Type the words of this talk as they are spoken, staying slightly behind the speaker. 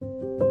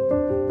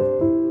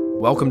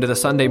Welcome to the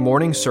Sunday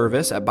morning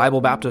service at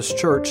Bible Baptist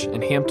Church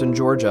in Hampton,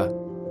 Georgia,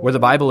 where the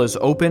Bible is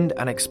opened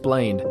and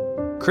explained,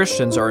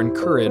 Christians are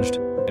encouraged,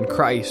 and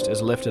Christ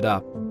is lifted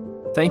up.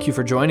 Thank you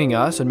for joining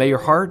us, and may your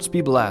hearts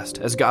be blessed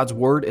as God's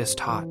Word is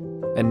taught.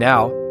 And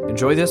now,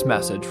 enjoy this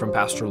message from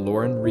Pastor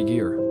Lauren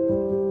Regier.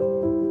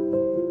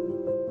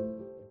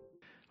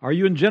 Are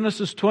you in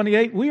Genesis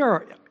 28?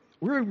 We're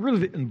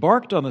really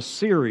embarked on a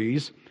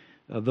series,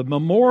 the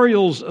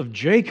Memorials of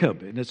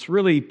Jacob, and it's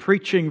really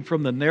preaching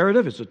from the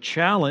narrative. It's a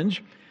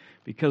challenge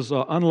because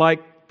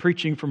unlike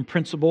preaching from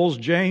principles,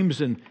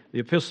 James in the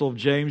Epistle of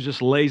James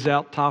just lays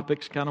out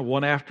topics kind of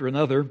one after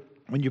another.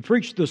 When you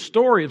preach the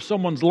story of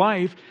someone's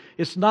life,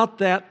 it's not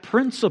that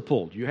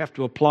principled. You have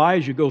to apply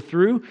as you go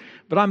through,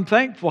 but I'm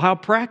thankful how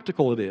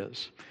practical it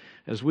is.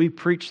 As we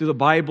preach through the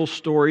Bible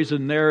stories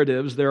and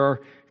narratives, there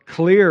are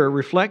clear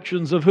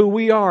reflections of who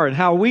we are and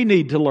how we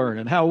need to learn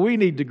and how we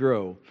need to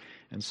grow.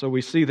 And so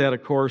we see that,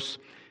 of course,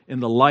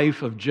 in the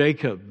life of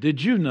Jacob.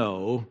 Did you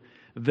know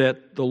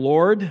that the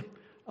Lord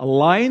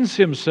aligns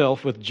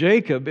Himself with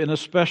Jacob in a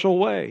special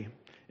way?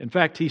 In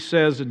fact, He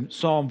says in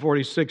Psalm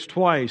 46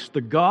 twice,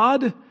 the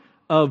God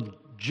of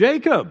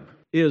Jacob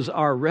is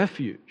our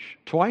refuge.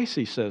 Twice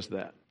He says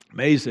that.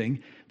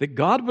 Amazing that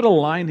God would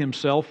align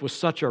Himself with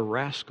such a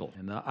rascal.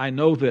 And I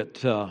know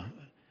that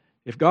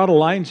if God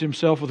aligns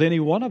Himself with any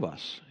one of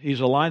us,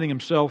 He's aligning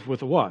Himself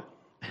with what?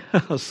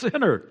 A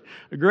sinner,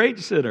 a great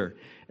sinner.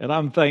 And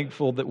I'm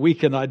thankful that we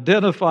can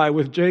identify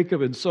with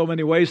Jacob in so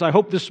many ways. I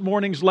hope this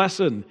morning's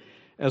lesson,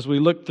 as we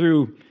look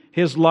through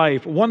his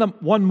life,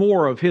 one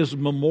more of his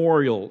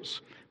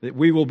memorials, that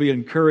we will be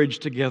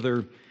encouraged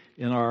together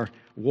in our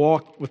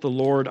walk with the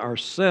Lord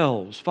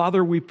ourselves.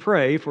 Father, we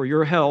pray for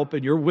your help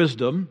and your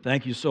wisdom.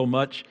 Thank you so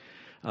much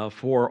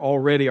for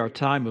already our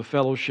time of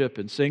fellowship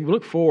and singing. We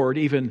look forward,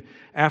 even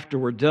after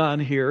we're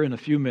done here in a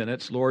few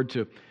minutes, Lord,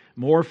 to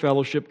more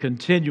fellowship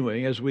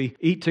continuing as we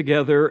eat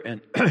together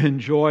and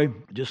enjoy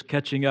just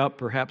catching up,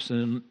 perhaps in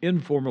an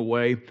informal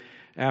way,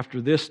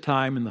 after this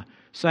time in the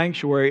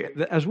sanctuary.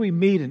 As we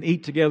meet and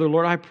eat together,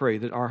 Lord, I pray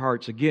that our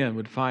hearts again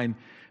would find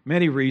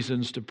many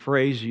reasons to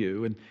praise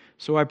you. And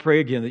so I pray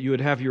again that you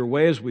would have your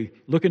way as we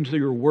look into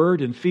your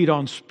word and feed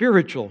on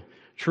spiritual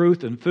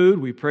truth and food.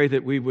 We pray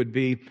that we would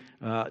be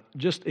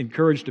just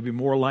encouraged to be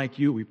more like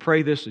you. We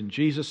pray this in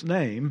Jesus'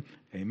 name.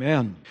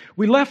 Amen.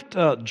 We left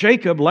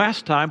Jacob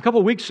last time, a couple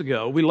of weeks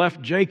ago. We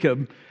left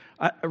Jacob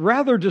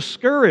rather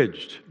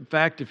discouraged. In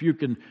fact, if you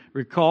can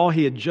recall,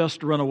 he had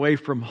just run away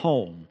from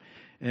home.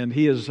 And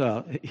he's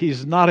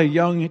not a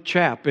young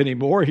chap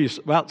anymore. He's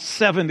about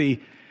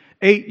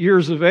 78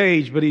 years of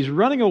age, but he's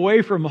running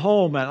away from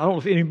home. And I don't know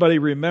if anybody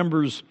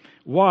remembers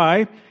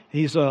why.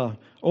 He's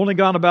only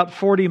gone about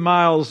 40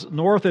 miles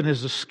north and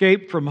has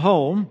escaped from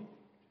home.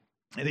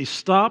 And he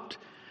stopped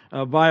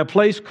by a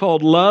place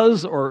called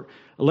Luz, or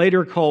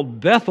later called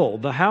Bethel,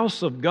 the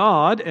house of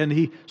God, and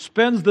he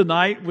spends the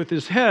night with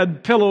his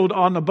head pillowed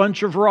on a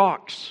bunch of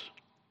rocks.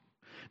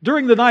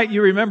 During the night,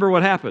 you remember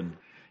what happened.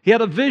 He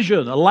had a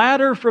vision, a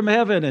ladder from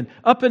heaven, and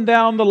up and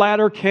down the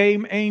ladder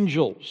came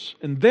angels.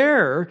 And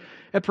there,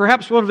 at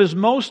perhaps one of his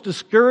most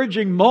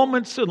discouraging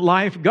moments in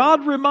life,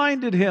 God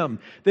reminded him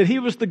that He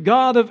was the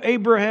God of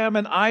Abraham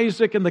and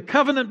Isaac, and the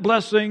covenant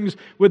blessings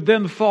would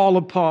then fall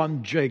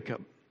upon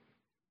Jacob.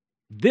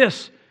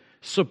 This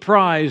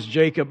surprised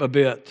Jacob a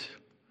bit.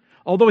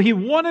 Although he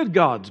wanted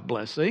God's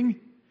blessing,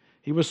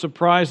 he was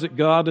surprised that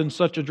God in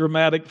such a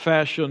dramatic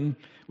fashion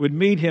would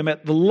meet him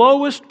at the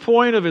lowest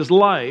point of his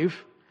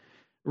life,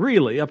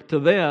 really up to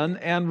then,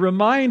 and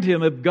remind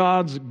him of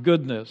God's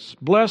goodness.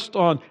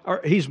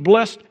 He's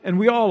blessed, and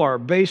we all are,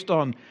 based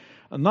on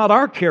not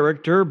our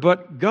character,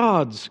 but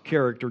God's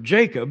character.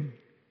 Jacob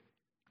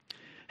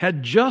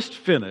had just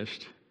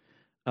finished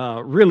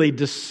really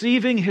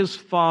deceiving his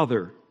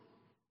father.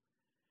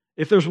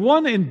 If there's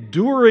one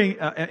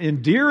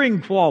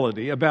endearing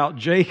quality about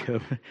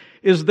Jacob,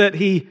 is that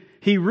he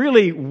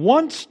really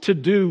wants to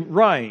do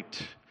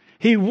right.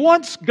 He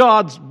wants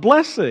God's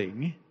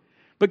blessing.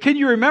 But can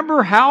you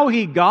remember how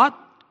he got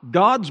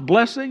God's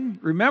blessing?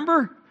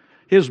 Remember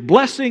his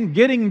blessing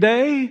getting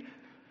day?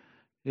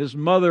 His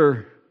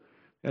mother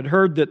had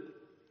heard that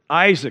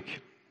Isaac,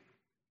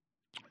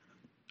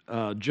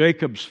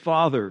 Jacob's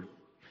father,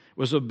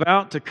 was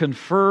about to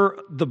confer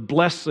the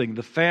blessing,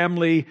 the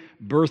family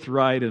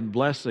birthright and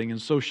blessing. And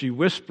so she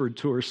whispered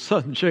to her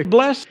son Jacob,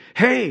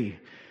 hey,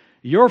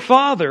 your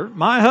father,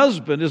 my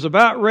husband, is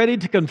about ready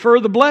to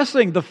confer the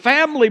blessing, the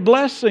family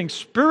blessing,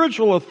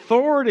 spiritual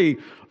authority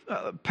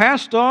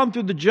passed on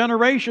through the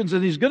generations,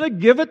 and he's going to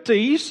give it to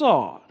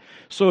Esau.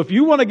 So if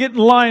you want to get in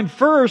line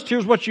first,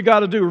 here's what you got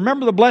to do.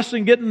 Remember the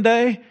blessing getting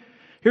day?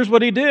 Here's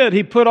what he did.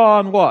 He put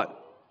on what?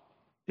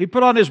 He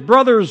put on his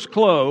brother's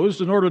clothes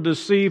in order to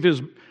deceive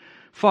his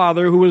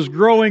father, who was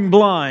growing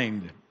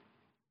blind.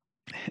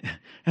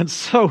 And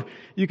so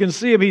you can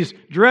see him, he's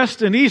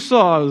dressed in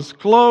Esau's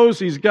clothes,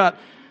 he's got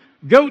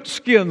goat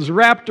skins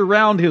wrapped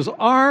around his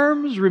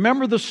arms.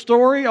 Remember the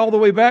story all the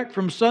way back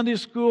from Sunday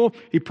school?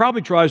 He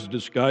probably tries to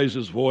disguise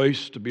his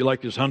voice to be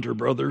like his hunter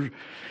brother.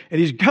 And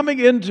he's coming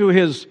into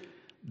his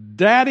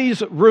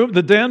daddy's room,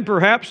 the den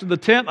perhaps, in the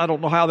tent. I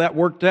don't know how that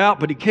worked out,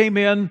 but he came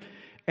in,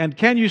 and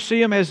can you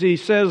see him as he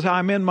says,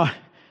 I'm in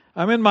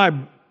my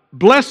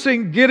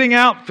blessing getting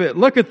outfit.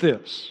 Look at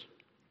this.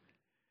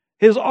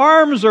 His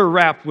arms are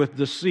wrapped with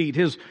deceit.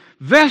 His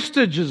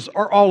vestiges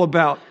are all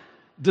about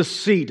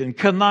deceit and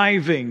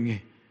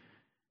conniving,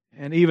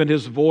 and even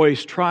his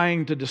voice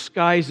trying to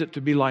disguise it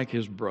to be like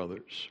his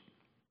brothers.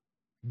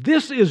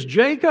 This is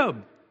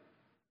Jacob.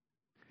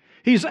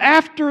 He's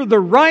after the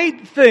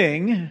right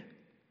thing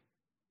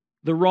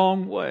the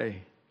wrong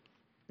way.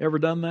 Ever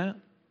done that?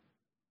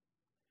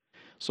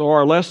 So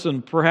our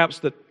lesson, perhaps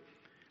that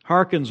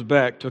harkens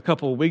back to a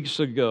couple of weeks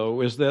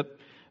ago, is that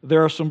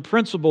there are some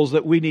principles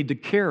that we need to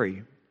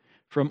carry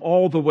from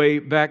all the way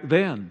back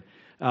then.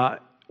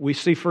 We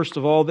see, first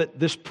of all, that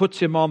this puts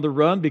him on the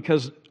run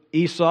because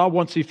Esau,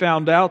 once he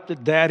found out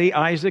that Daddy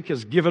Isaac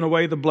has given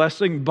away the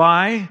blessing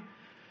by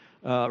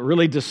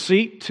really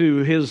deceit to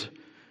his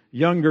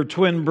younger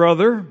twin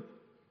brother,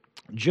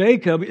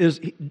 Jacob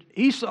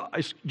Esau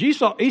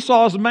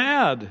is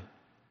mad.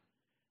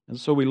 And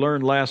so we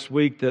learned last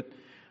week that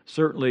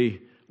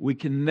certainly we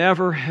can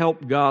never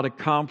help God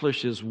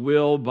accomplish His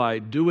will by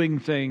doing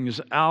things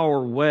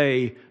our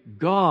way.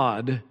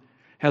 God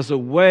has a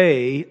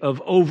way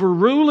of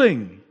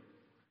overruling.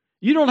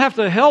 You don't have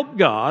to help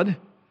God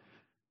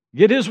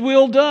get His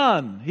will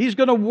done. He's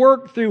going to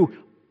work through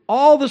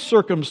all the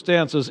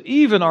circumstances,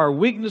 even our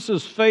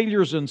weaknesses,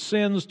 failures, and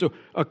sins, to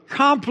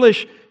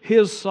accomplish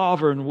His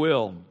sovereign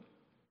will.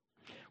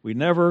 We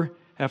never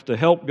have to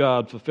help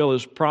God fulfill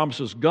His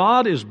promises.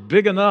 God is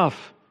big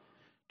enough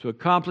to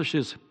accomplish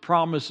His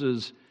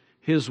promises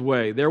His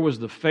way. There was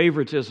the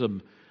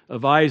favoritism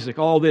of Isaac.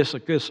 All this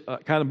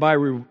kind of by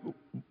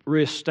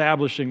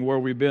reestablishing where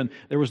we've been.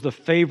 There was the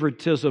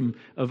favoritism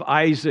of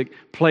Isaac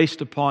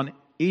placed upon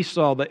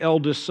Esau, the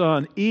eldest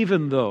son,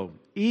 even though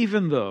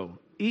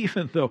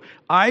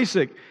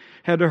Isaac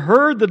had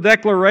heard the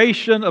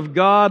declaration of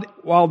God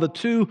while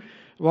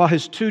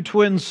his two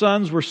twin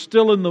sons were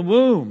still in the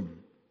womb.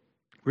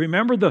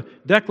 Remember the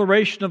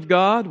declaration of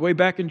God way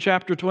back in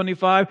chapter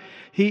 25?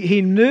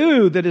 He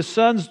knew that his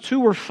sons too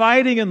were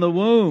fighting in the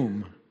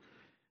womb.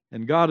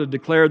 And God had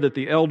declared that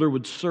the elder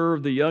would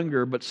serve the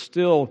younger, but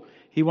still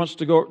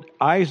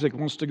Isaac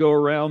wants to go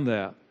around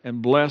that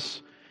and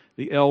bless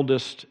the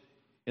eldest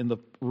in the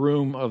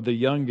room of the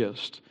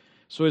youngest.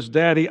 So his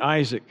daddy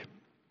Isaac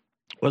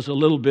was a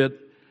little bit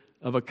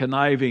of a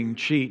conniving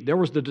cheat. There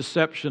was the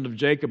deception of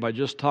Jacob. I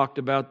just talked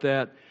about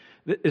that.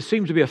 It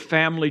seemed to be a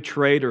family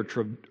trait or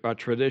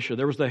tradition.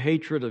 There was the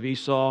hatred of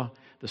Esau,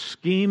 the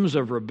schemes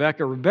of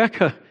Rebekah.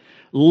 Rebekah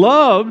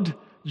loved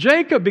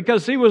Jacob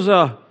because he was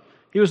a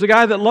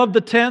guy that loved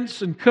the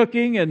tents and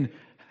cooking and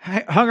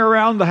hung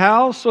around the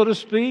house, so to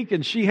speak,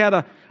 and she had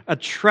a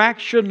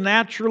attraction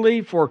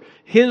naturally for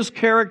his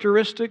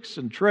characteristics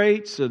and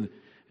traits and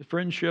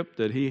friendship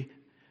that he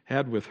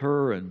had with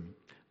her, and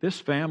this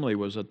family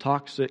was a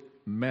toxic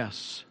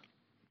mess.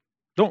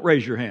 Don't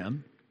raise your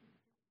hand.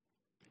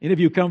 Any of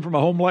you come from a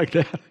home like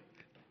that?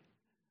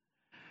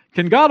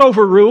 Can God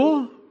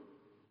overrule?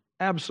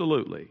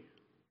 Absolutely.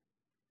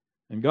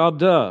 And God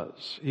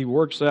does. He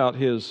works out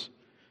His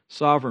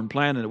sovereign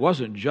plan, and it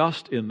wasn't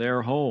just in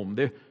their home.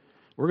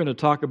 We're going to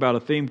talk about a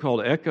theme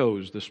called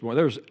echoes this morning.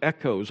 There's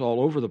echoes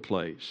all over the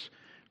place.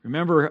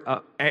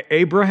 Remember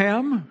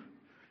Abraham?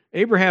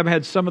 Abraham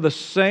had some of the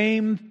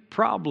same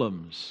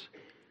problems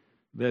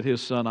that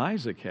his son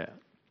Isaac had.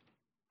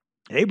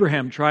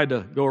 Abraham tried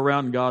to go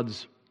around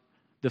God's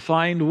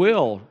defined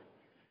will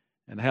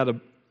and had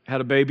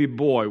a baby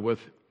boy with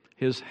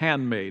his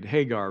handmaid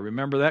Hagar.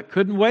 Remember that?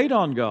 Couldn't wait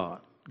on God.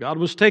 God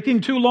was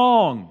taking too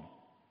long.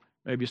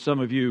 Maybe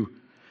some of you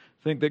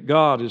think that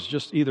God is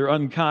just either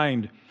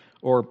unkind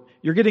or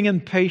you're getting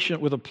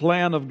impatient with a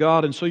plan of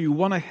God, and so you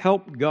want to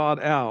help God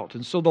out.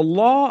 And so the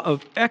law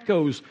of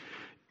echoes,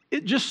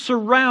 it just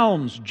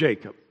surrounds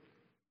Jacob.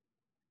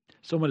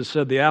 Someone has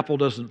said the apple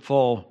doesn't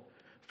fall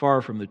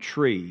far from the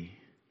tree,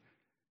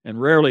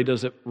 and rarely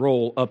does it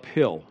roll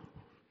uphill.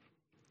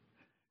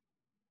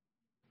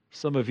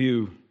 Some of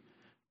you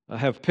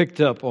have picked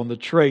up on the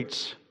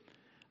traits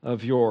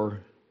of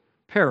your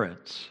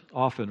parents.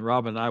 Often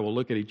Rob and I will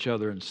look at each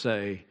other and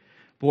say,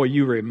 boy,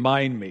 you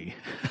remind me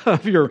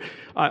of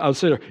I'll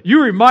say,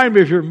 you remind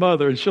me of your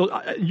mother, and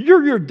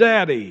you're your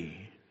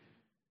daddy.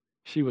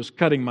 She was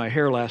cutting my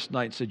hair last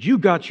night and said, you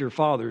got your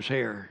father's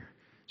hair.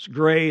 It's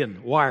gray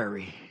and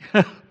wiry.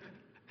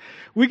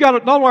 We got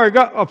it, not only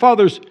got our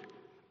father's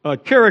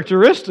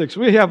characteristics,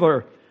 we have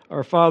our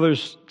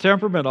father's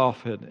temperament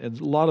often, and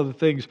a lot of the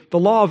things. The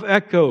law of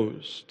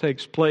echoes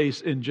takes place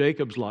in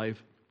Jacob's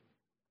life.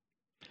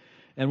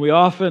 And we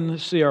often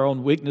see our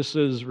own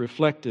weaknesses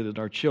reflected in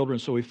our children.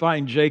 So we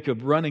find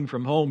Jacob running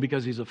from home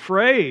because he's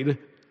afraid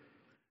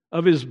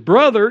of his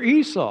brother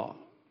Esau.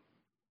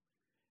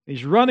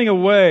 He's running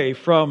away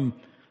from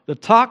the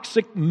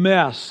toxic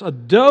mess, a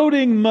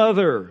doting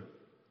mother,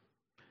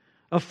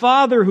 a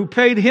father who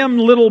paid him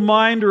little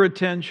mind or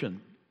attention,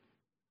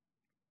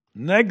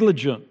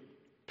 negligent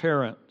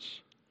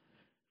parents.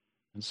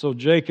 And so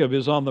Jacob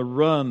is on the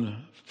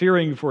run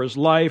fearing for his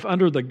life,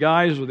 under the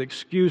guise of the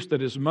excuse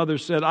that his mother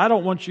said, I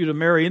don't want you to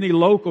marry any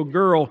local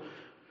girl.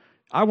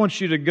 I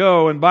want you to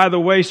go. And by the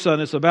way, son,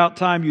 it's about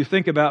time you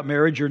think about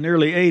marriage. You're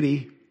nearly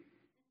 80.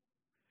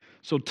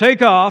 So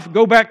take off,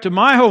 go back to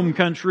my home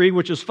country,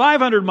 which is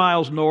 500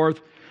 miles north,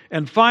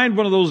 and find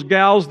one of those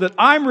gals that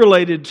I'm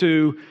related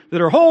to that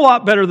are a whole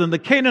lot better than the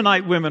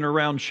Canaanite women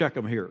around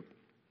Shechem here,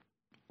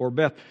 or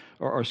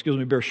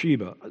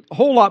Beersheba. A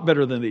whole lot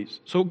better than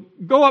these. So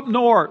go up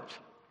north.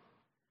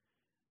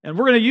 And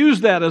we're going to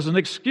use that as an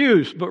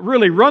excuse, but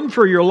really run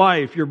for your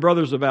life. Your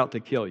brother's about to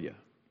kill you.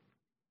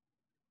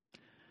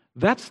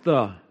 That's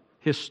the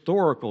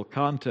historical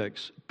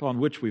context upon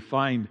which we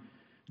find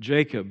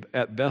Jacob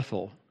at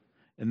Bethel.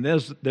 And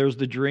there's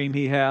the dream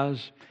he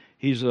has.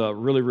 He's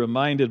really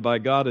reminded by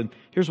God. And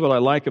here's what I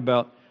like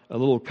about a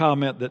little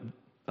comment that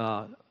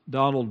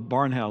Donald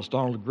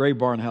Gray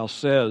Barnhouse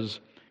says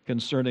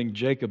concerning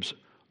Jacob's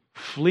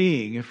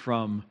fleeing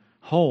from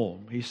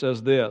home. He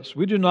says this: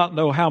 we do not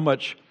know how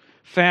much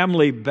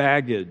family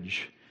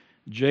baggage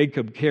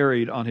Jacob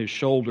carried on his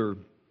shoulder,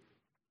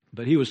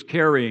 but he was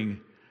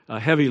carrying a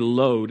heavy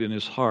load in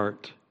his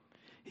heart.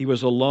 He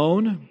was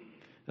alone,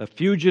 a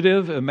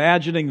fugitive,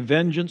 imagining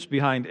vengeance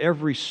behind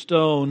every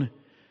stone,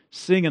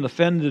 seeing an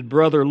offended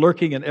brother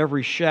lurking in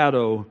every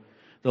shadow.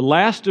 The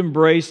last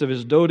embrace of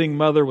his doting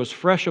mother was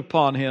fresh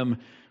upon him.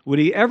 Would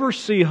he ever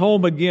see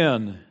home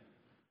again?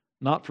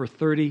 Not for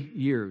 30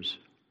 years.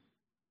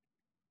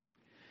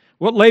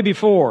 What lay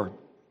before?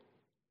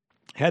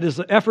 Had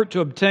his effort to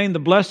obtain the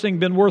blessing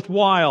been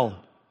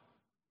worthwhile?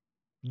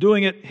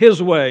 Doing it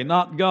his way,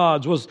 not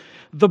God's. Was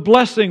the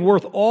blessing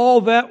worth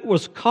all that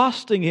was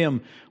costing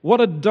him?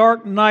 What a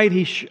dark night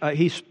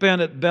he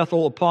spent at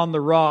Bethel upon the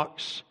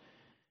rocks.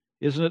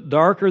 Isn't it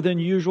darker than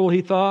usual,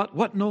 he thought?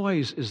 What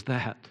noise is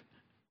that?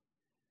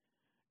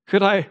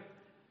 Could I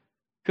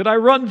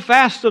run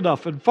fast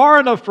enough and far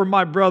enough from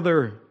my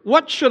brother?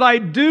 What should I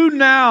do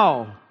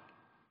now?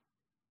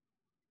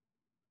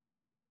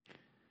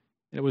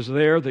 It was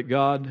there that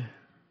God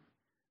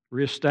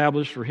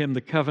reestablished for him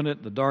the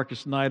covenant, the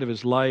darkest night of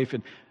his life.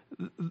 And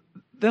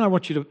then I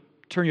want you to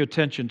turn your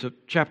attention to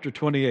chapter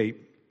 28.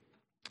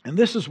 And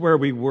this is where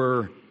we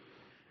were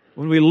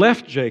when we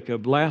left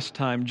Jacob last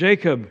time.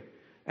 Jacob,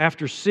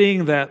 after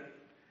seeing that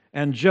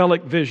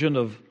angelic vision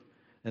of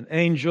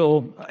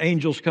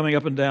angels coming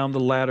up and down the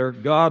ladder,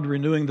 God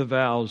renewing the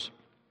vows,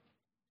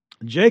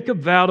 Jacob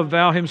vowed a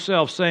vow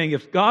himself, saying,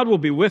 if God will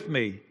be with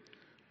me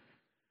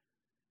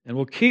and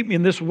will keep me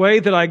in this way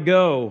that I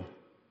go,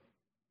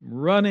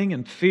 running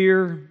in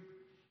fear,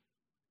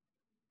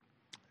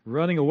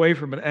 running away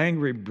from an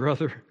angry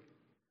brother,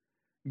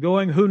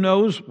 going who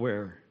knows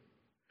where.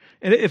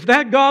 And if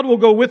that God will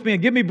go with me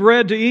and give me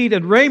bread to eat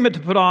and raiment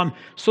to put on,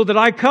 so that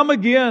I come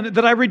again,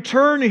 that I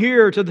return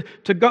here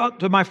to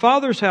God, to my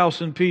Father's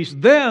house in peace,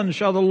 then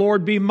shall the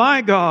Lord be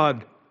my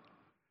God.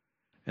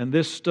 And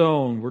this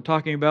stone, we're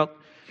talking about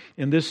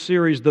in this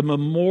series the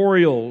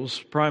memorials,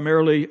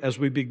 primarily as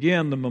we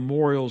begin the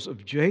memorials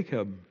of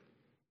Jacob.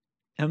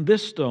 And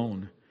this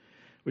stone,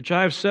 which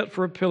I have set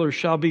for a pillar,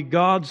 shall be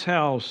God's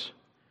house.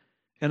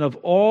 And of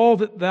all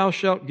that thou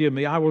shalt give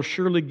me, I will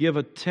surely give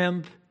a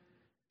tenth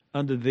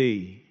unto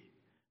thee.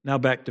 Now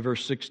back to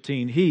verse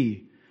 16.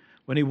 He,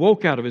 when he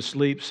woke out of his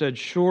sleep, said,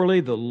 surely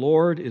the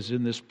Lord is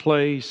in this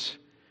place,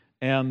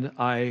 and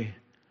I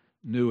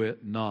knew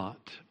it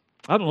not.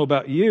 I don't know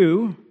about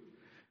you,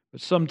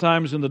 but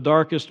sometimes in the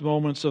darkest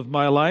moments of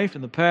my life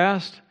in the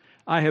past,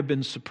 I have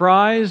been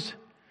surprised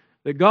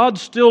that God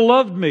still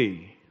loved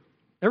me.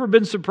 Ever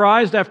been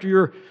surprised after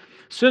your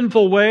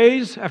sinful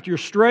ways, after you're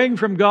straying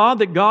from God,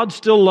 that God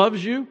still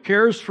loves you,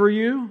 cares for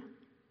you?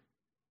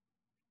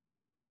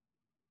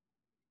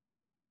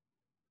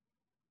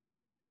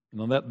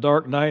 And on that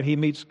dark night, he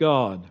meets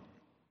God.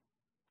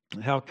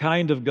 And how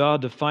kind of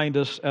God to find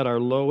us at our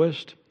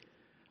lowest,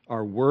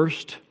 our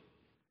worst,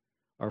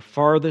 our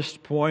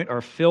farthest point,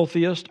 our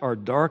filthiest, our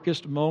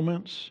darkest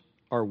moments,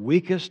 our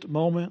weakest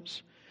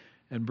moments,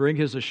 and bring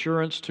His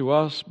assurance to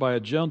us by a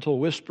gentle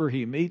whisper.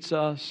 He meets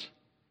us,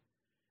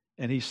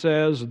 and He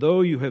says,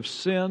 though you have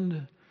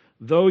sinned,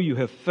 though you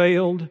have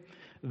failed,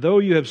 though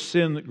you have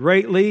sinned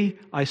greatly,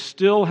 I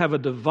still have a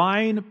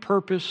divine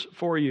purpose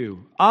for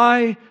you.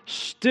 I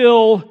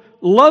still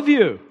love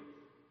you.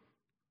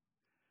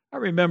 I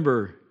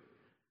remember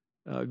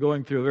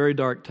going through a very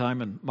dark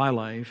time in my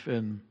life,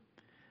 and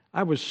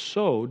I was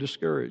so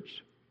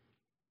discouraged.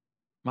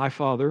 My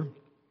father,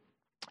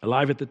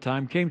 alive at the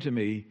time, came to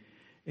me,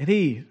 and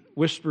he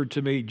whispered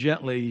to me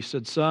gently, he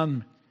said,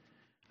 son,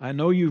 I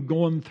know you've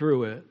gone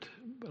through it,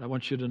 but I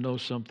want you to know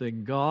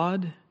something.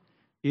 God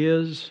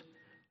is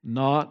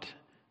not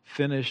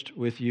finished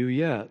with you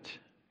yet.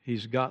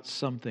 He's got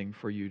something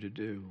for you to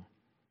do.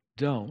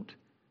 Don't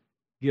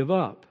give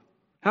up.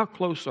 How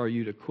close are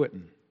you to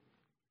quitting?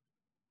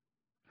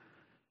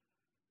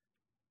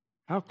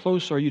 How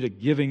close are you to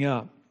giving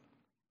up?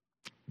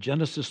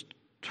 Genesis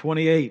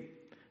 28,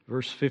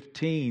 verse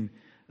 15,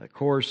 of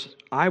course,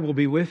 I will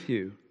be with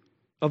you.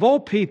 Of all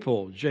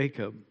people,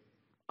 Jacob,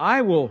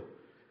 I will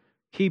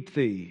keep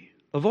thee.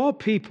 of all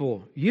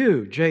people,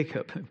 you,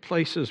 Jacob, in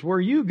places where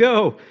you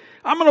go,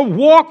 I'm going to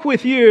walk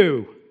with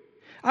you.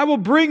 I will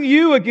bring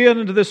you again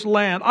into this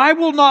land. I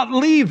will not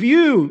leave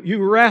you,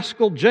 you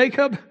rascal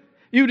Jacob,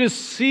 you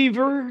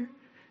deceiver,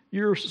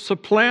 you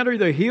supplanter,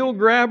 the heel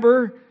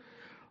grabber,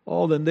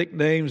 all the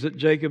nicknames that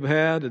Jacob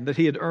had and that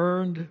he had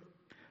earned.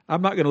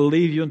 I'm not going to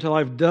leave you until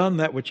I've done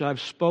that which I've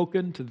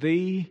spoken to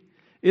thee.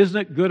 Isn't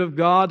it good of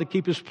God to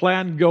keep His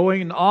plan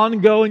going and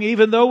ongoing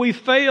even though we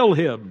fail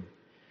Him?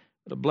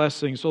 What a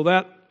blessing. So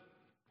that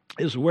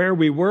is where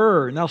we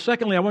were. Now,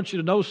 secondly, I want you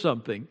to know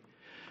something.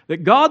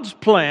 That God's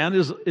plan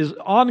is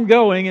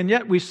ongoing, and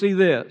yet we see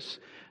this.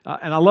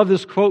 And I love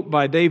this quote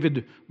by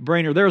David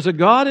Brainerd. There is a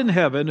God in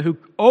heaven who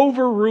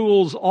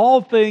overrules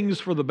all things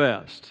for the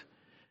best.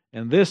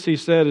 And this, he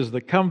said, is the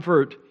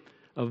comfort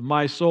of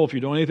my soul. If you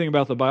know anything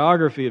about the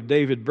biography of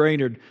David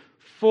Brainerd,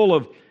 full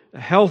of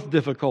health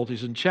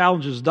difficulties and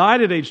challenges,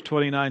 died at age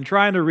 29,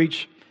 trying to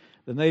reach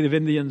the native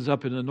Indians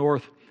up in the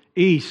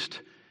northeast.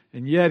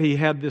 And yet he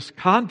had this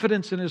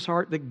confidence in his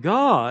heart that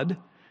God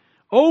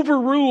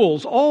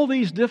overrules all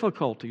these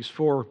difficulties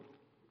for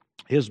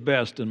His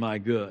best and my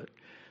good.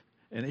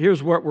 And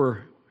here's where we're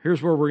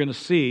going to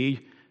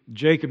see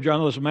Jacob.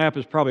 John, this map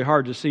is probably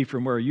hard to see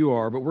from where you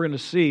are, but we're going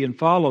to see and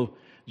follow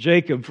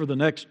Jacob for the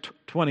next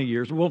 20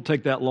 years. It won't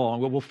take that long,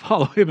 but we'll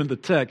follow him in the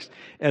text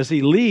as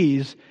he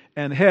leaves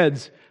and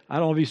heads, I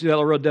don't know if you see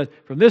that road,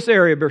 from this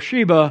area,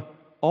 Beersheba,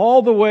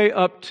 all the way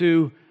up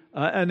to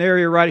an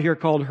area right here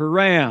called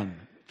Haran.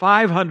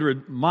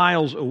 500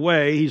 miles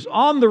away. He's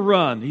on the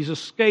run. He's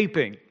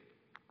escaping.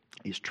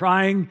 He's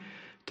trying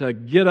to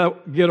get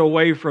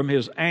away from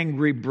his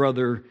angry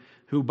brother,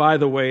 who, by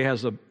the way,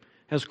 has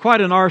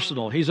quite an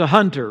arsenal. He's a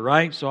hunter,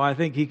 right? So I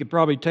think he could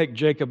probably take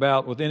Jacob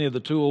out with any of the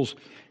tools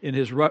in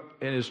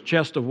his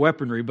chest of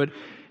weaponry. But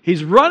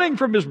he's running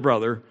from his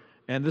brother,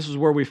 and this is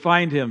where we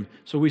find him.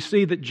 So we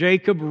see that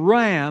Jacob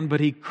ran, but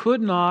he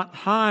could not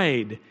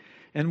hide.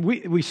 And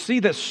we see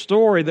that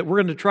story that we're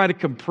going to try to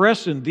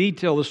compress in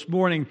detail this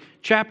morning,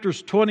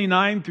 chapters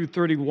 29 through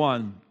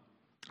 31.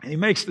 And he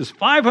makes this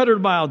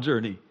 500-mile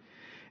journey.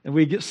 And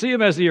we see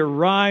him as he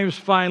arrives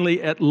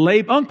finally at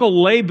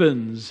Uncle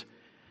Laban's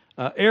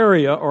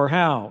area or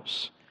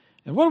house.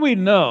 And what do we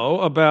know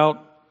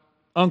about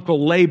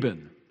Uncle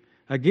Laban?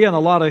 Again, a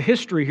lot of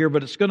history here,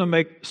 but it's going to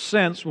make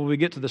sense when we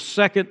get to the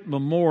second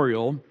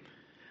memorial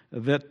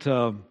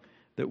that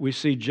we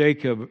see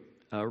Jacob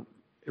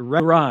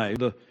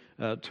arrive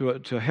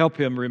to help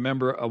him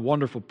remember a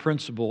wonderful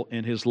principle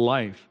in his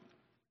life.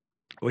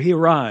 Well, he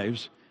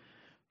arrives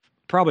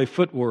probably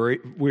foot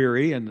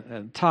weary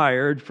and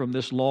tired from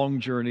this long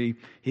journey.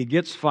 He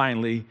gets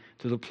finally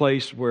to the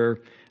place where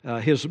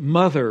his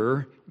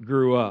mother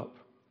grew up.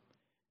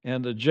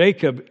 And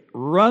Jacob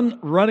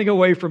running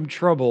away from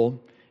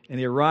trouble, and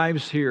he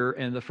arrives here.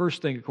 And the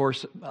first thing, of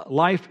course,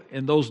 life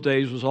in those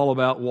days was all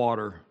about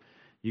water.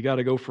 You got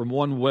to go from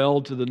one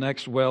well to the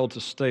next well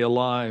to stay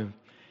alive.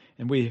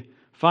 And we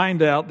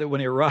find out that when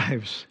he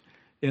arrives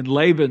in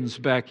Laban's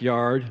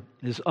backyard,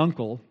 his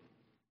uncle,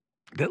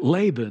 that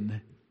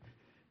Laban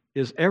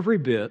is every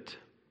bit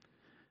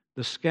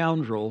the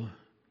scoundrel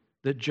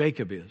that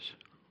Jacob is.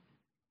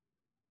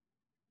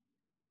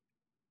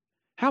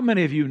 How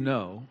many of you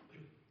know,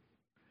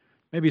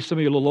 maybe some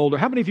of you a little older,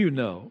 how many of you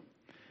know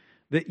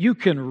that you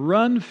can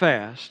run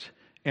fast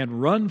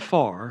and run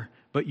far,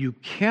 but you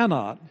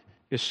cannot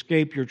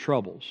escape your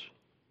troubles?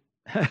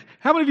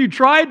 How many of you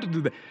tried to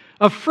do that?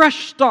 A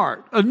fresh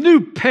start, a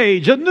new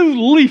page, a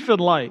new leaf in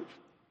life.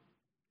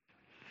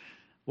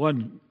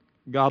 One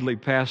godly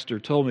pastor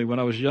told me when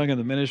I was young in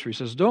the ministry, he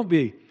says, don't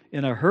be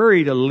in a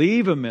hurry to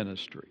leave a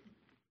ministry.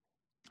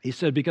 He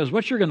said, because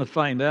what you're going to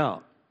find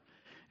out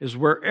is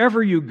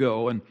wherever you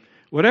go and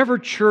whatever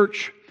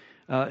church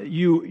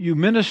you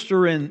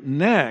minister in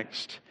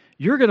next,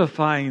 you're going to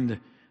find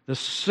the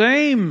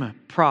same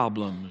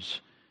problems,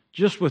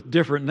 just with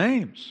different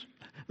names.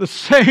 The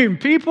same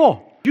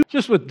people,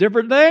 just with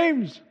different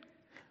names.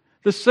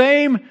 The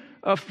same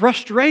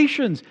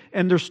frustrations.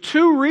 And there's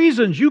two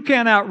reasons you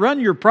can't outrun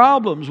your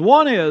problems.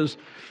 One is,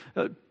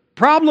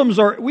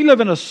 we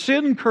live in a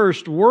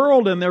sin-cursed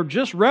world, and they're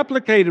just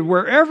replicated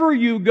wherever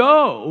you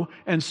go.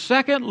 And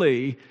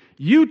secondly,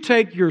 you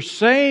take your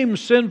same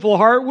sinful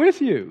heart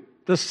with you.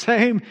 The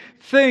same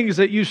things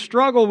that you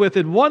struggle with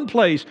in one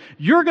place,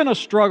 you're going to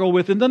struggle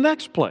with in the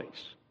next place.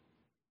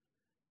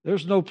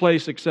 There's no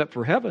place except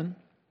for heaven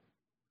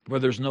where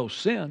there's no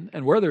sin.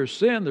 And where there's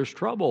sin, there's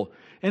trouble.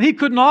 And he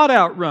could not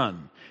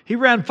outrun. He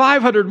ran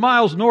 500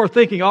 miles north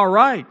thinking, all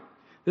right,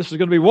 this is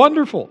going to be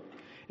wonderful.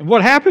 And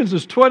what happens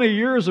is 20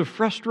 years of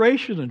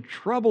frustration and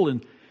trouble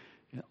and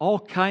all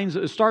kinds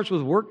of, it starts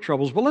with work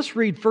troubles. But let's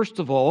read, first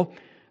of all,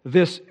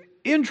 this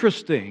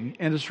interesting,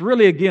 and it's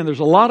really, again, there's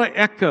a lot of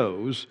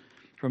echoes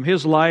from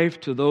his life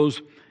to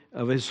those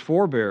of his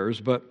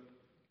forebears, but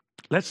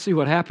let's see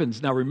what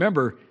happens. Now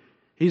remember,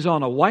 he's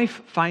on a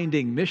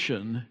wife-finding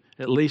mission.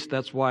 At least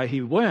that's why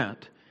he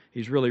went.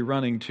 He's really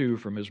running too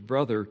from his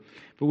brother.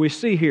 But we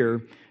see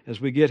here, as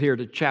we get here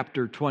to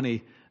chapter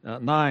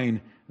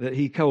 29, that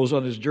he goes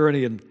on his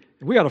journey, and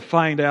We got to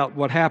find out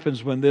what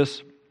happens when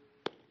this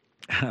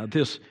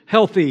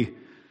healthy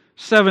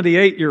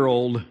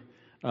 78-year-old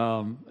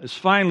is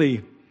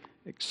finally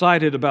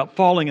excited about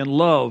falling in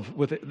love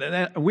with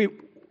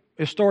it.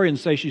 Historians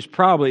say she's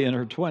probably in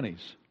her 20s.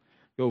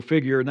 Go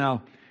figure.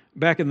 Now,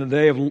 back in the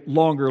day of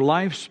longer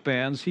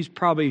lifespans,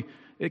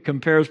 it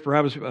compares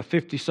perhaps a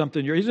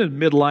 50-something year. He's in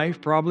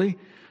midlife probably.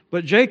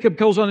 But Jacob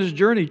goes on his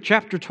journey,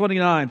 chapter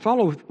 29.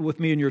 Follow with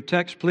me in your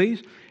text,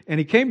 please. And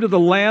he came to the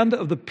land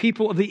of the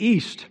people of the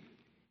east.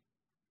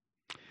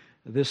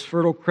 This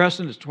fertile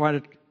crescent is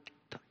kind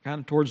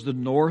of towards the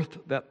north,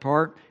 that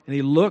part. And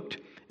he looked,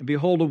 and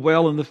behold, a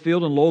well in the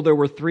field, and lo, there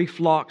were 3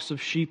 flocks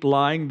of sheep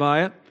lying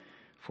by it.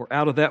 For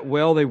out of that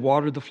well they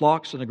watered the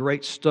flocks, and a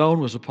great stone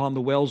was upon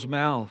the well's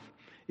mouth.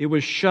 It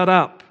was shut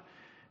up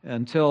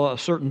until a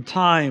certain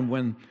time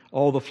when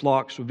all the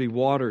flocks would be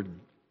watered.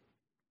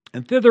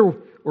 And thither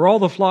were all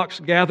the flocks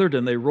gathered,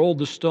 and they rolled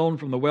the stone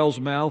from the well's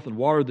mouth and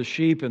watered the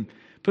sheep and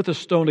put the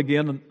stone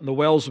again in the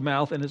well's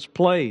mouth in its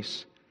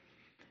place.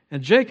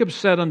 And Jacob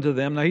said unto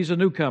them, now he's a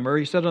newcomer,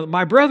 he said unto them,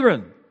 my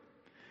brethren,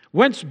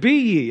 whence be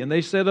ye? And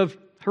they said, of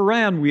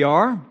Haran we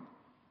are.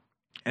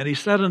 And he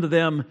said unto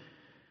them,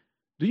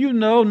 do you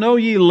know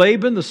ye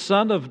Laban the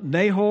son of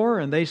Nahor?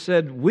 And they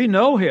said, we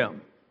know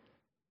him.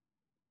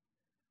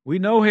 We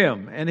know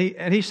him. And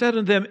he said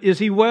unto them, is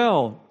he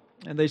well?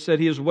 And they said,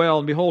 he is well.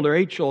 And behold,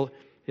 Rachel,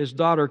 his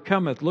daughter,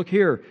 cometh. Look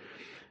here,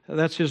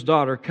 that's his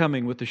daughter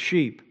coming with the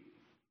sheep.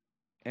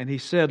 And he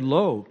said,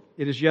 lo,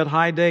 it is yet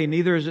high day,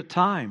 neither is it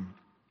time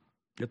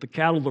that the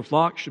cattle of the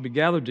flock should be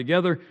gathered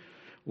together.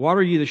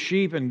 Water ye the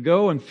sheep, and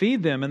go and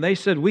feed them. And they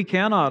said, we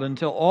cannot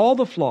until all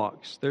the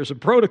flocks, there's a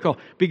protocol,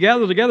 be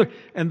gathered together.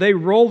 And they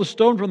roll the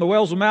stone from the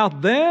well's mouth,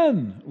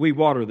 then we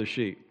water the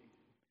sheep.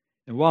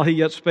 And while he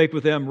yet spake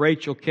with them,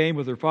 Rachel came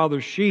with her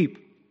father's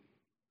sheep,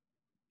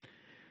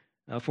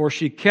 for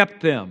she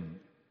kept them.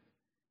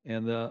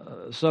 And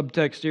the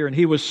subtext here, and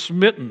he was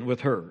smitten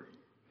with her.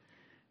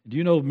 Do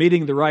you know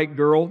meeting the right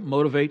girl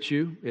motivates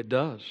you? It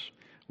does.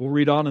 We'll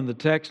read on in the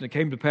text. And it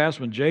came to pass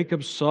when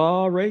Jacob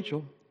saw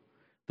Rachel,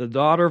 the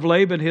daughter of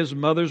Laban, his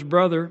mother's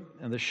brother,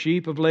 and the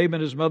sheep of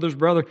Laban, his mother's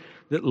brother,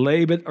 that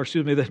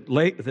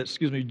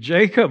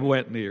Jacob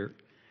went near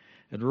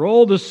and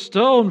rolled a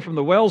stone from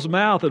the well's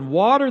mouth and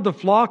watered the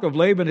flock of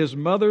Laban, his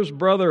mother's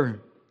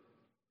brother.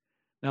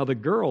 Now the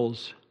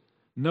girls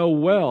know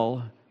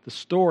well the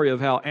story of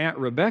how Aunt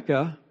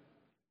Rebecca,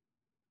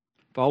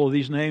 follow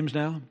these names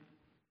now.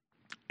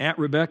 Aunt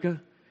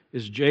Rebecca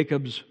is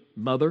Jacob's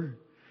mother.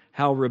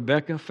 How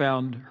Rebecca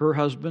found her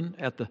husband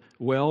at the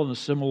well in a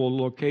similar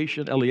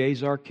location.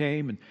 Eleazar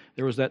came, and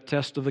there was that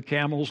test of the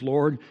camels.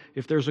 Lord,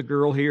 if there's a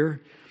girl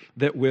here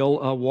that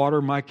will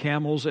water my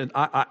camels, and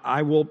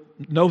I will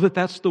know that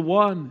that's the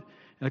one.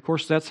 And of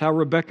course, that's how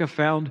Rebecca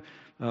found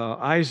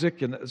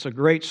Isaac, and it's a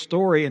great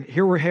story. And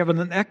here we're having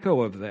an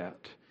echo of that.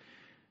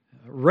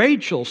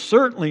 Rachel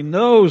certainly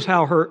knows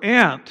how her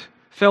aunt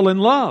fell in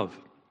love,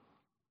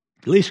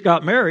 at least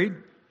got married.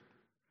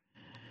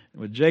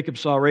 When Jacob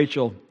saw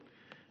Rachel,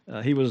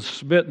 he was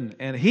smitten,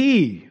 and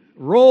he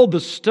rolled the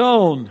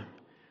stone.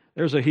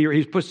 There's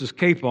he puts his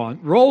cape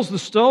on, rolls the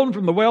stone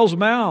from the well's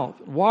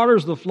mouth,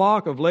 waters the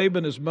flock of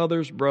Laban, his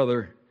mother's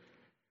brother.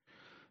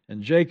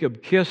 And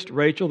Jacob kissed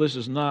Rachel. This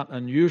is not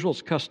unusual.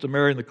 It's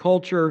customary in the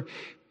culture,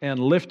 and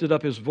lifted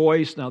up his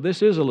voice. Now,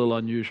 this is a little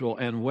unusual,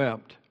 and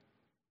wept.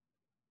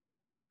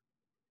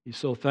 He's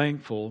so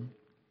thankful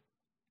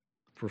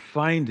for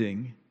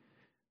finding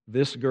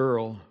this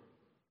girl.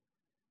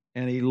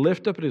 And he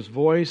lifted up his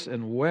voice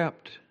and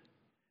wept.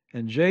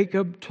 And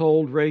Jacob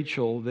told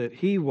Rachel that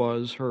he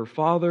was her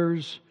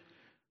father's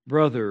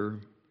brother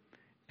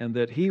and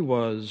that he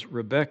was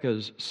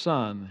Rebekah's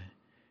son.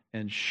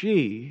 And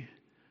she,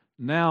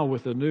 now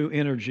with a new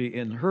energy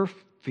in her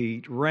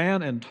feet,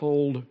 ran and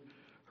told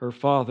her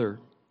father.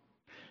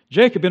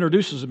 Jacob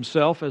introduces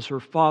himself as her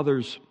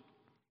father's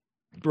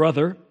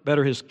brother,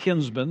 better his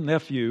kinsman,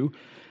 nephew,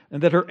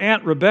 and that her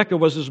aunt Rebekah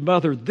was his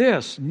mother.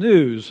 This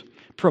news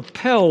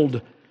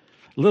propelled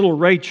little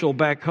Rachel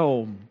back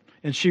home.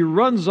 And she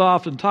runs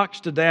off and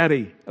talks to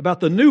Daddy about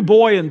the new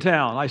boy in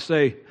town. I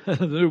say,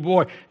 the new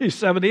boy, he's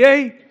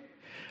 78.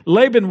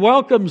 Laban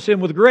welcomes him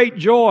with great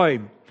joy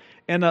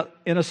and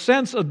in a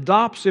sense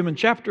adopts him. In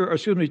chapter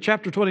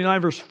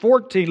 29, verse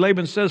 14,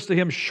 Laban says to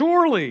him,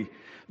 surely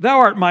thou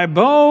art my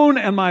bone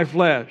and my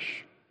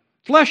flesh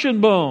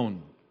and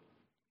bone.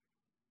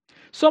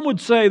 Some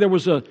would say there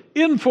was an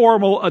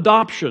informal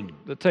adoption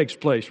that takes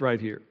place right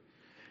here.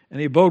 And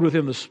he abode with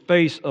him the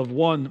space of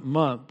 1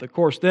 month. Of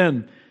course,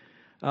 then,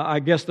 I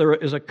guess there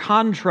is a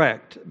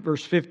contract.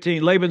 Verse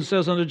 15, Laban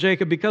says unto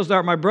Jacob, because thou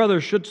art my brother,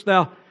 shouldst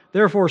thou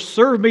therefore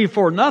serve me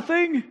for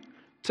nothing?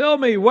 Tell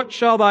me, what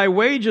shall thy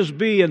wages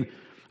be? And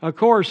of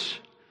course,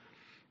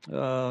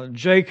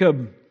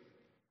 Jacob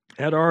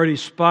had already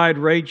spied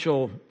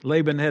Rachel.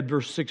 Laban had,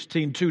 verse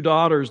 16, 2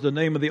 daughters. The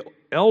name of the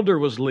elder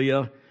was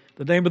Leah.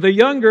 The name of the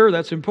younger,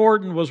 that's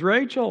important, was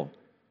Rachel.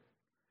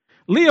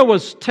 Leah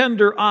was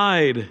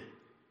tender-eyed,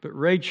 but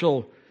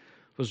Rachel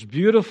was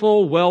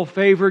beautiful,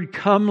 well-favored,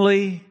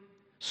 comely,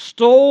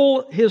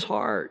 stole his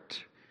heart.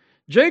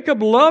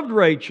 Jacob loved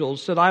Rachel,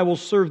 said, I will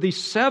serve thee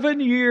 7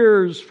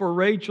 years for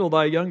Rachel,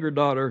 thy younger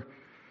daughter.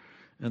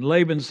 And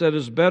Laban said,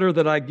 it's better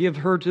that I give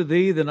her to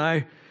thee than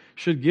I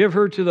should give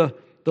her to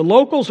the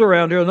locals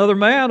around here. Another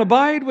man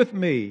abide with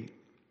me.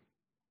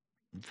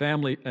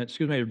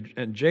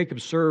 And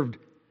Jacob served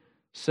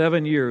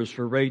 7 years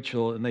for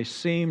Rachel, and they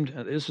seemed,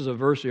 this is a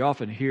verse you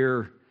often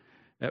hear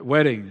at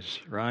weddings,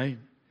 right?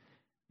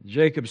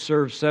 Jacob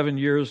served 7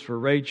 years for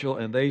Rachel,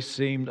 and they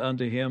seemed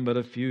unto him but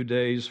a few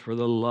days for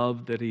the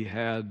love that he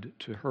had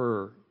to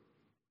her.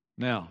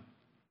 Now,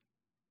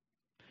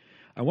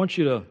 I want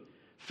you to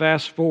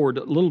fast forward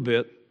a little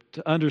bit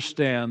to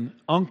understand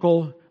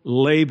Uncle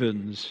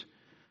Laban's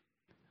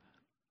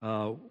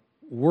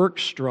work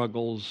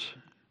struggles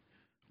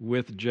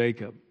with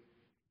Jacob.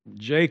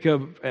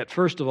 Jacob,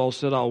 first of all,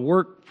 said, I'll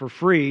work for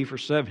free for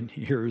 7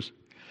 years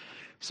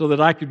so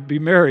that I could be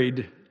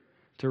married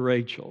to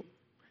Rachel.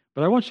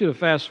 But I want you to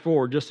fast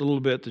forward just a little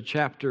bit to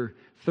chapter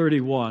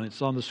 31.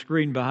 It's on the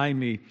screen behind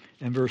me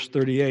in verse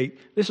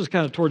 38. This is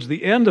kind of towards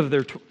the end of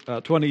their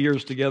 20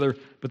 years together,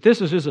 but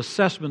this is his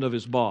assessment of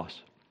his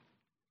boss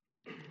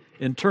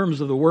in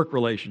terms of the work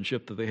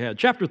relationship that they had.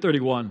 Chapter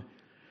 31,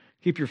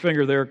 keep your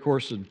finger there, of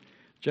course, in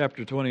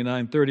chapter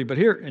 29, 30. But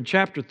here in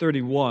chapter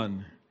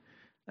 31,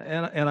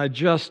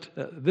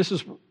 this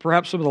is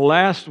perhaps some of the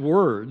last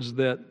words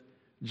that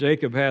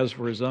Jacob has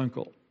for his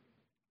uncle.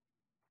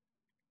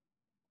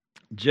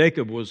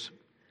 Jacob was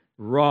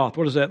wroth.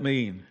 What does that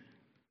mean?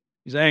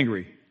 He's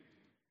angry.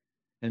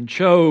 And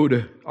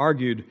Chode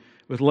argued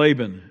with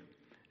Laban.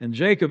 And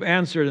Jacob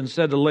answered and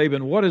said to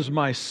Laban, what is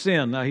my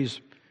sin? Now he's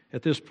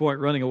at this point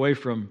running away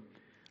from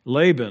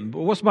Laban. But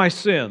what's my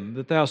sin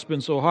that thou hast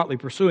been so hotly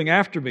pursuing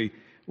after me,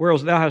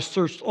 whereas thou hast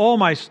searched all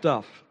my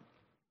stuff?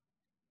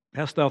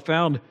 Hast thou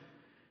found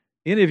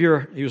any of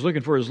your... He was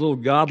looking for his little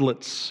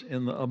godlets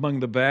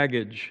among the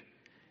baggage.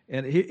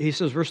 And he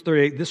says, verse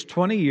 38, this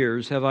 20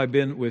 years have I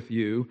been with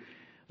you.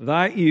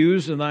 Thy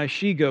ewes and thy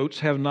she-goats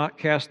have not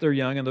cast their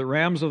young, and the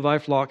rams of thy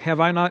flock have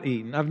I not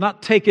eaten. I've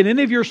not taken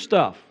any of your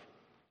stuff,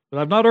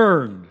 but I've not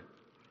earned.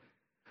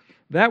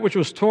 That which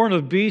was torn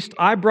of beast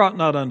I brought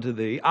not unto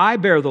thee. I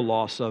bear the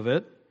loss of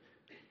it.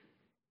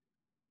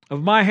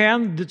 Of my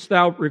hand didst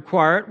thou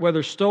require it,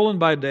 whether stolen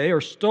by day or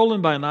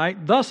stolen by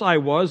night. Thus I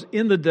was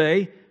in the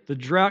day, the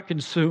drought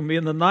consumed me,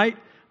 in the night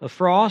the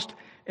frost,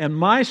 and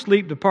my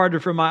sleep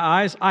departed from my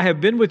eyes. I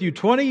have been with you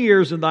 20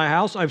 years in thy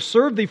house. I've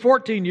served thee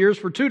 14 years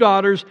for 2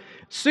 daughters,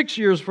 6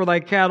 years for thy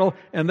cattle,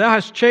 and thou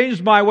hast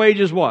changed my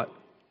wages what?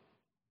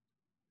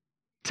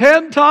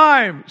 10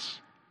 times.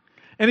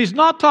 And he's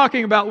not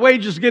talking about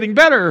wages getting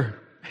better.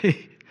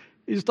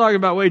 He's talking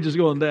about wages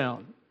going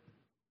down.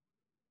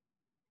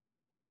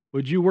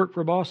 Would you work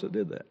for a boss that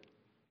did that?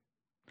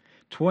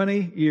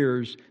 20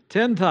 years,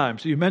 10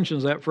 times. He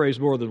mentions that phrase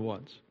more than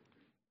once.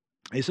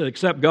 He said,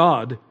 except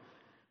God,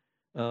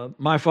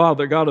 my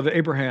father, God of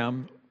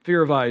Abraham,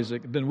 fear of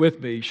Isaac, been with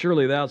me.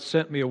 Surely thou hast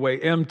sent me away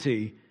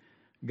empty.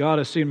 God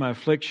has seen my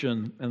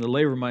affliction and the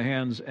labor of my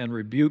hands and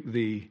rebuked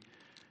thee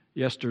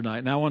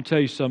yesternight. Now I want to tell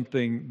you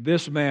something.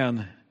 This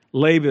man,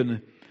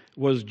 Laban,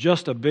 was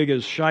just as big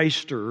as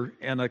shyster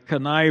and a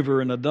conniver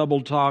and a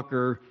double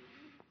talker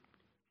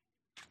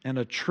and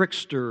a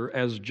trickster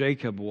as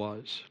Jacob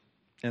was.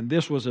 And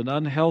this was an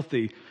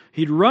unhealthy...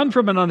 He'd run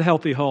from an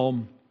unhealthy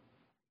home,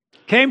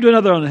 came to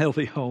another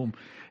unhealthy home,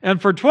 and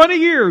for 20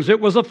 years it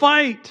was a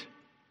fight.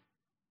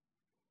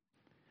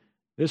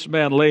 This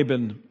man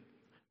Laban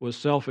was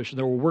selfish, and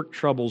there were work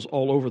troubles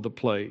all over the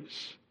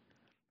place.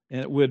 And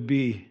it would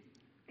be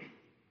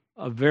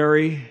a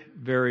very,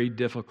 very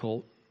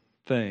difficult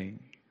thing.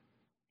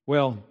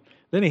 Well,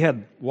 then he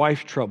had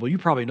wife trouble. You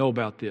probably know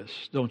about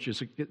this, don't you?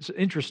 It's an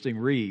interesting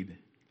read.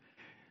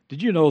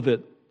 Did you know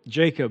that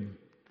Jacob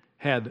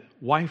had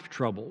wife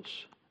troubles?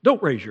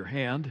 Don't raise your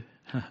hand.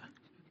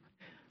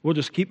 We'll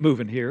just keep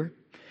moving here.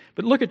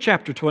 But look at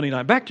chapter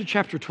 29. Back to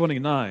chapter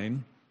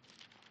 29.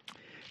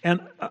 And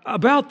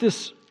about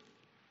this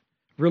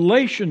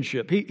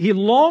relationship. He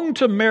longed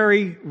to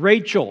marry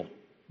Rachel,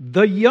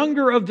 the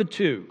younger of the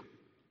two.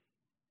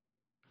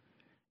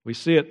 We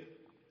see it,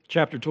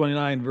 chapter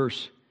 29,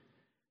 verse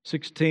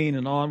 16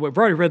 and on. We've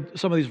already read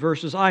some of these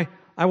verses. I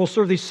will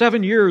serve thee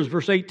 7 years,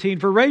 verse 18,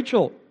 for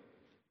Rachel.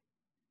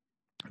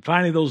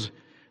 Finally, those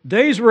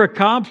days were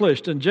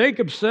accomplished, and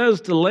Jacob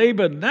says to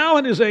Laban, now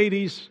in his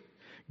 80s,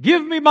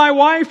 give me my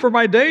wife, for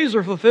my days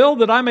are fulfilled,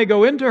 that I may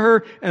go into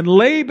her. And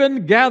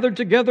Laban gathered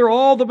together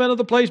all the men of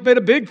the place, made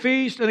a big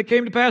feast, and it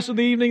came to pass in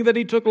the evening that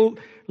he took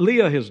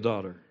Leah, his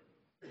daughter.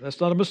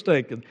 That's not a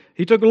mistake. And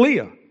he took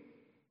Leah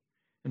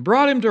and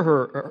brought him to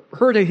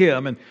her to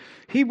him, and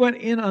he went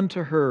in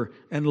unto her.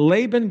 And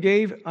Laban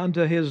gave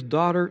unto his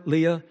daughter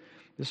Leah,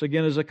 this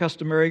again is a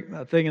customary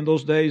thing in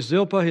those days,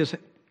 Zilpah, his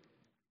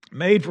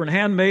maid for an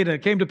handmaid. And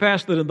it came to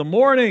pass that in the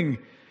morning,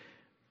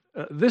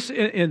 this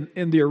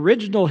in the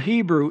original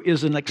Hebrew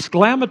is an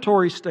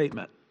exclamatory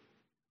statement.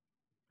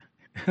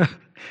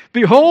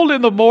 Behold,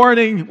 in the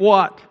morning,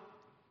 what?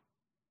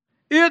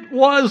 It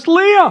was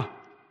Leah.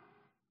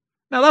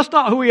 Now, that's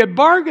not who he had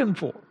bargained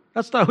for.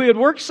 That's not who he had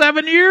worked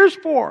 7 years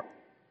for.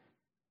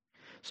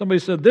 Somebody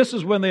said this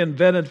is when they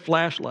invented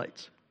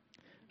flashlights.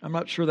 I'm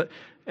not sure that,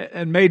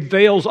 and made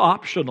veils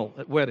optional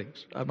at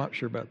weddings. I'm not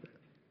sure about that.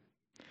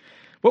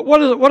 But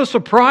what a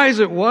surprise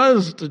it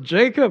was to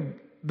Jacob,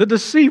 the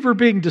deceiver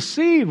being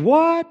deceived.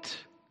 What?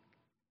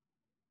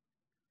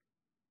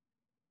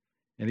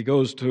 And he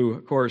goes to,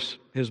 of course,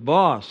 his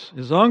boss,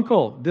 his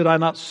uncle. Did I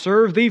not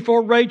serve thee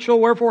for Rachel?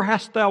 Wherefore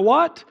hast thou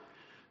what?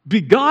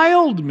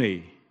 Beguiled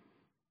me.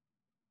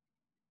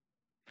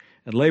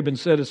 And Laban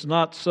said, it's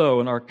not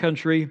so in our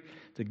country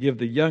to give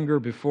the younger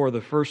before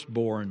the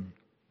firstborn.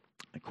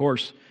 Of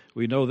course,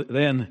 we know that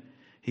then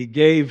he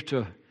gave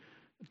to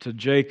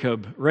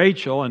Jacob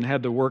Rachel and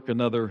had to work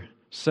another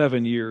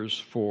 7 years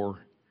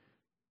for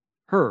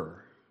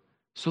her.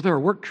 So there are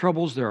work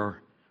troubles, there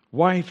are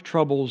wife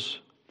troubles,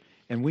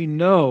 and we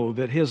know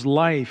that his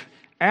life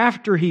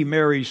after he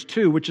marries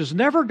two, which is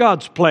never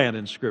God's plan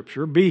in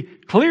Scripture, be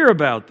clear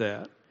about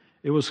that.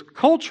 It was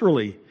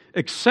culturally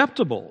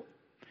acceptable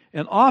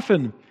and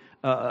often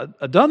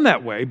done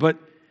that way, but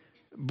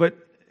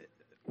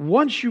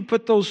once you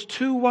put those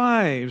two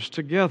wives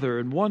together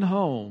in one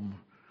home,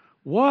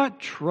 what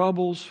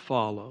troubles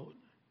followed?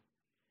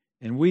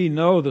 And we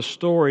know the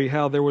story,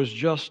 how there was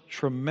just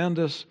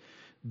tremendous,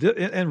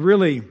 and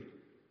really,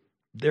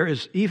 there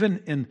is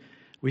even in,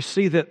 we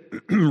see that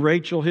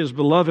Rachel, his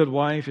beloved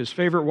wife, his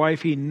favorite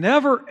wife, he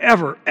never,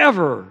 ever,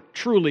 ever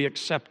truly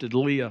accepted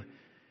Leah,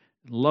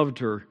 loved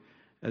her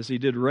as he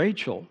did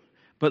Rachel.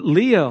 But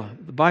Leah,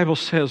 the Bible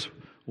says,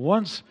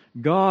 once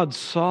God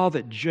saw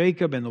that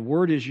Jacob, and the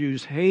word is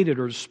used, hated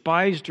or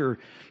despised her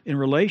in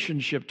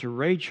relationship to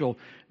Rachel,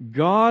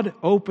 God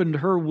opened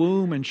her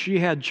womb and she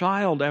had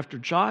child after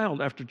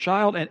child after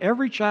child, and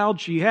every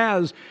child she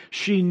has,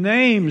 she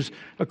names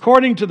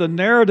according to the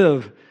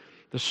narrative,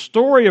 the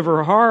story of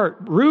her heart.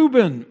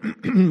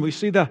 Reuben, we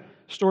see the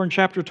story in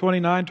chapter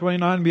 29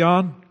 and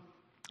beyond.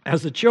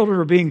 As the children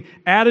are being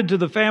added to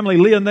the family,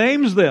 Leah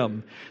names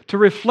them to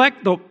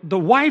reflect the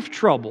wife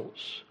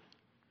troubles.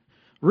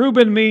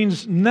 Reuben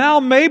means, now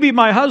maybe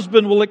my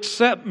husband will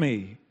accept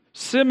me.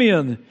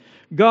 Simeon,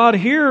 God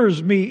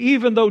hears me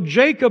even though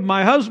Jacob,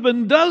 my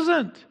husband,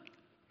 doesn't.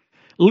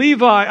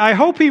 Levi, I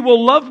hope he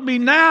will love me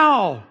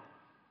now.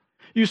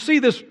 You see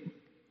this,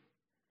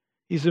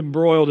 he's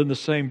embroiled in the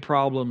same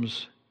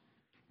problems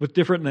with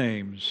different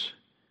names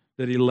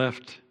that he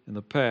left in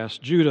the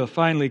past. Judah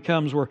finally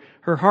comes where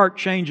her heart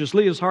changes,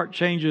 Leah's heart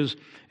changes,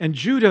 and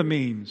Judah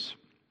means,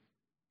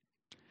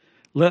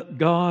 let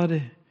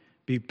God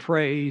be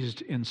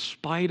praised in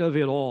spite of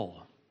it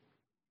all.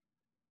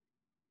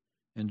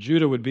 And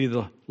Judah would be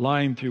the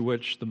line through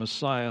which the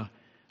Messiah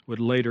would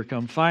later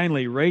come.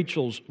 Finally,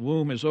 Rachel's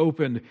womb is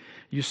opened.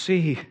 You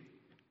see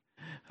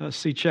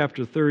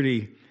chapter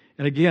 30.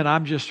 And again,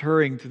 I'm just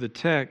hurrying through the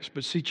text,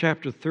 but see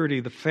chapter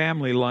 30, the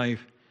family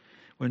life.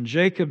 When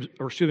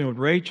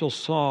Rachel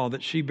saw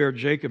that she bare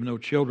Jacob no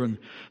children,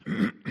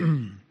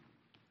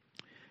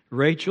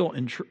 Rachel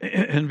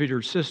envied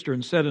her sister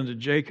and said unto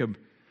Jacob,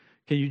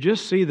 can you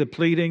just see the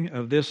pleading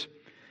of this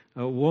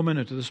woman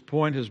who to this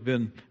point has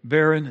been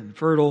barren and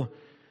fertile?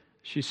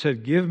 She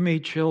said, give me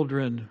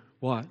children,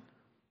 what?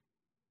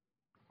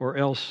 Or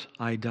else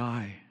I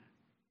die.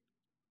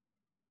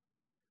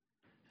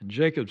 And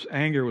Jacob's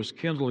anger was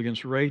kindled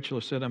against Rachel.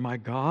 He said, am I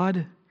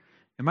God?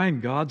 Am I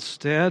in God's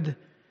stead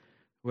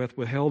who hath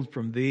withheld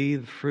from thee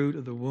the fruit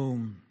of the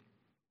womb?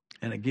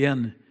 And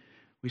again,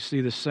 we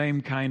see the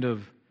same kind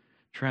of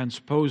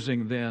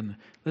transposing then.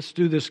 Let's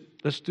do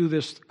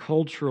this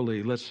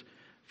culturally. Let's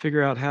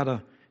figure out how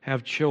to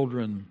have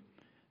children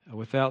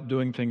without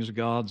doing things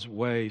God's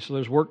way. So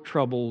there's work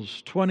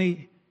troubles,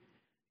 20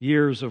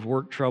 years of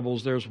work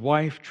troubles. There's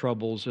wife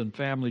troubles and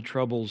family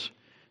troubles.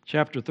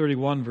 Chapter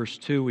 31, verse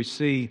 2, we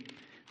see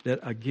that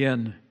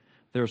again,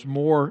 there's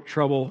more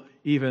trouble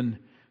even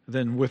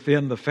than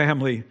within the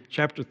family.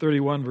 Chapter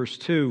 31, verse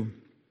 2.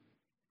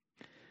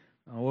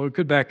 Well, we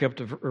could back up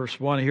to verse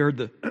 1. He heard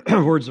the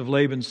words of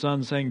Laban's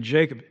son saying,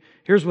 Jacob.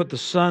 Here's what the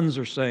sons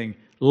are saying.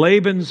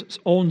 Laban's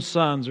own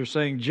sons are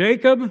saying,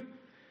 Jacob,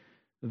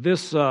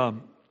 this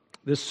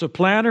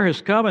supplanter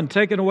has come and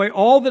taken away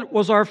all that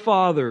was our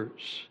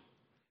father's.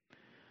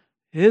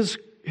 His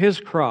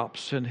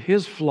crops and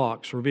his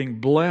flocks were being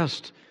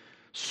blessed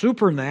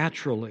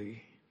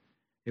supernaturally.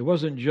 It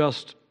wasn't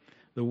just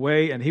the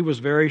way, and he was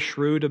very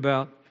shrewd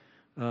about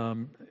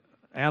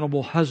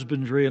animal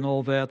husbandry and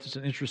all that. It's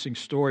an interesting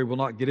story. We'll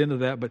not get into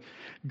that. But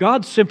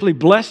God simply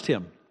blessed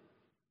him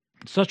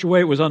in such a way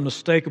it was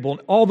unmistakable.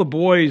 And all the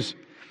boys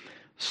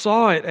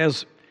saw it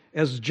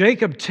as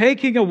Jacob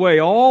taking away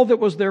all that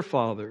was their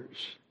father's.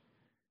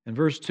 And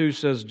verse 2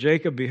 says,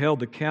 Jacob beheld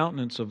the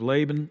countenance of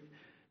Laban,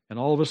 and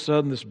all of a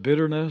sudden this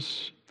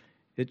bitterness,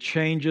 it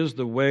changes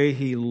the way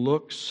he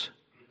looks.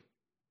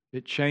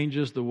 It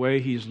changes the way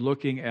he's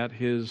looking at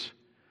his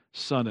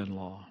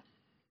son-in-law.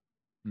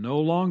 No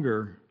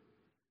longer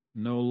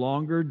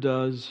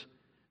does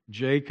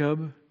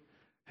Jacob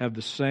have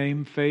the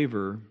same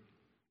favor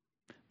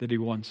that he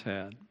once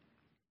had.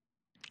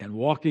 And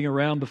walking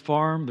around the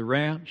farm, the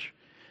ranch,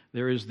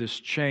 there is this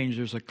change.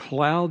 There's a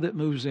cloud that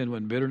moves in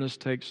when bitterness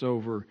takes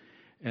over.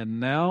 And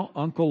now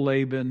Uncle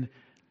Laban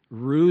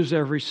rues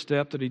every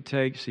step that he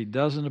takes. He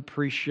doesn't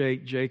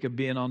appreciate Jacob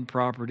being on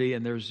property,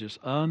 and there's this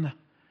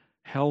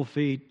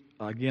unhealthy,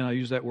 again, I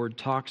use that word,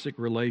 toxic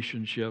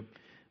relationship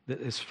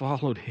that has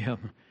followed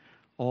him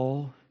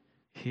all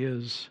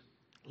his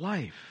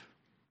life.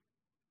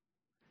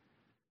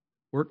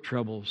 Work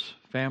troubles,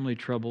 family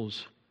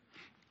troubles,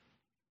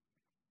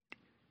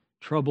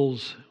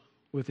 troubles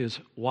with his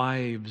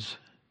wives.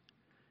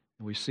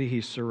 And we see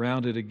he's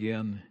surrounded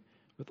again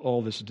with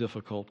all this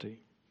difficulty.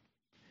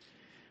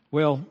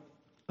 Well,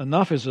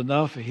 enough is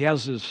enough. He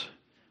has his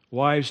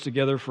wives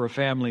together for a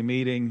family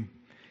meeting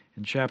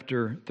in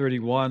chapter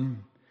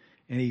 31,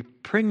 and he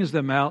brings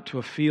them out to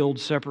a field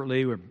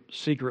separately or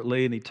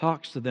secretly, and he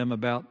talks to them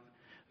about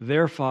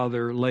their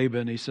father,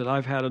 Laban. He said,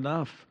 I've had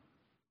enough.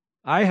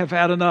 I have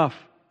had enough.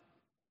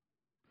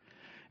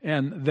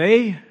 And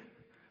they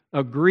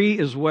agree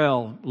as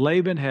well.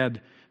 Laban had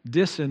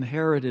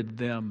disinherited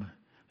them.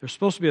 There's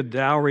supposed to be a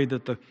dowry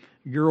that the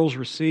girls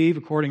receive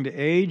according to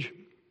age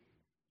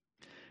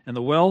and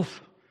the wealth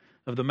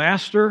of the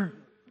master,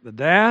 the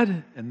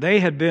dad, and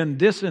they had been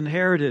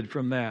disinherited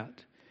from that.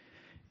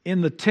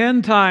 In the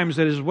 10 times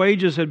that his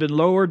wages had been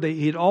lowered,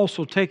 he had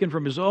also taken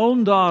from his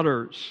own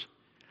daughters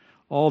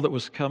all that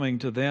was coming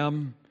to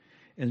them.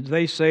 And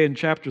they say in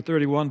chapter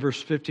 31,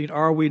 verse 15,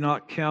 are we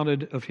not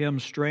counted of him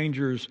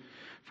strangers?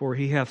 For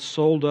he hath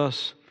sold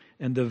us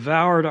and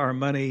devoured our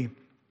money.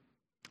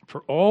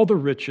 For all the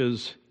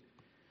riches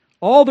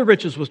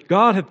which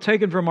God hath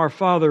taken from our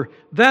father,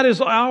 that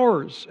is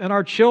ours and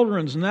our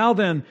children's. Now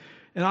then,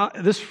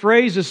 this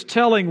phrase is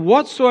telling,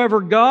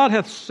 whatsoever God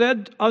hath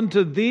said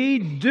unto thee,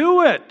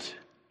 do it.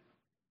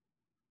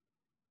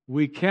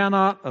 We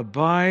cannot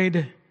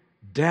abide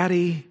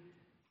Daddy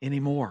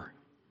anymore.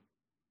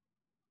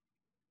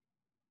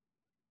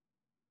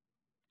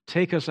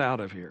 Take us out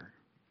of here.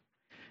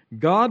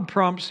 God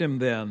prompts him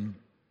then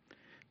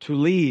to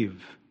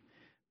leave,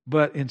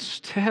 but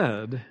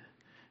instead,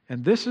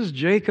 and this is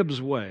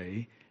Jacob's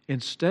way,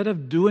 instead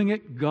of doing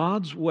it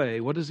God's way,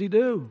 what does he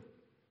do?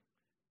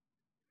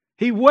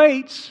 He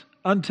waits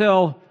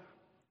until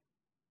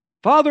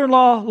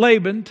father-in-law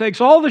Laban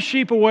takes all the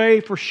sheep away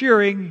for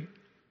shearing,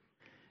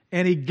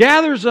 and he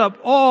gathers up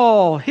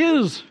all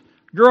his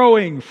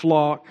growing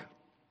flock,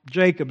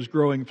 Jacob's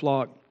growing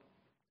flock,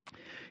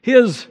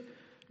 his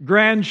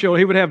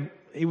grandchildren.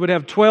 He would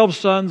have 12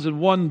 sons and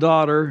 1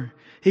 daughter.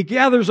 He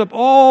gathers up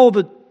all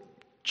the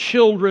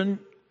children,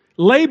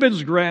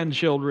 Laban's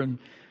grandchildren,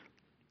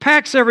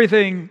 packs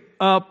everything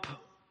up,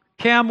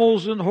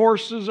 camels and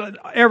horses and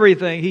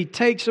everything. He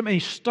takes them and he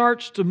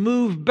starts to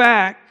move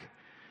back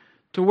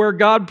to where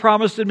God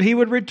promised him he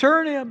would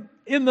return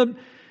him.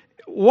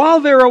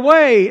 While they're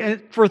away,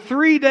 and for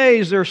 3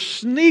 days they're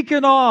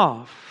sneaking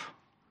off.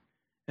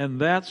 And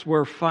that's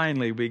where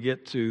finally we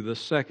get to the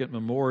second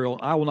memorial.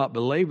 I will not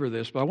belabor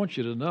this, but I want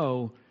you to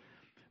know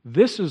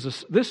this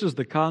is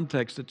the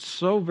context that's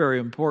so very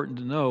important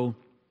to know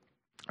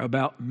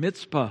about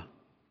Mizpah.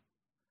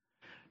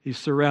 He's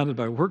surrounded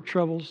by work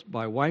troubles,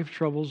 by wife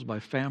troubles, by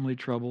family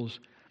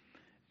troubles.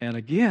 And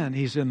again,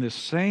 he's in this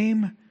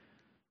same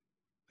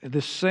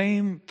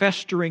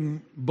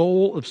festering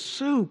bowl of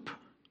soup.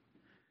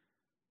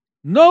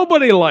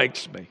 Nobody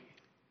likes me.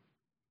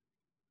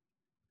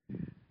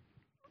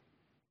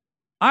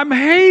 I'm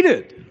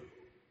hated.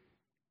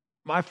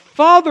 My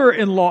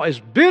father-in-law is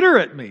bitter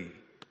at me.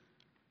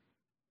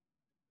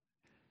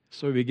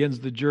 So he begins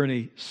the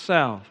journey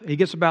south. He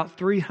gets about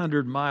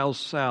 300 miles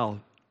south,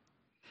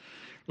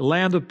 the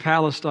land of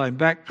Palestine,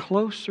 back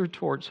closer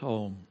towards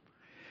home.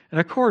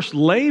 And of course,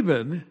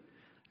 Laban,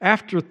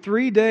 after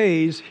 3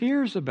 days,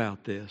 hears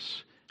about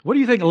this. What do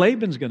you think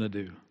Laban's going to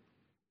do?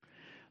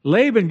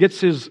 Laban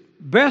gets his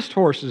best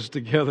horses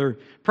together,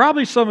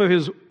 probably some of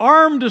his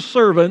armed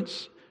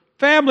servants,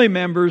 family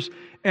members,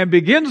 and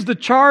begins the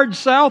charge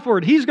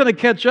southward. He's going to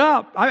catch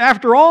up.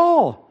 After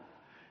all,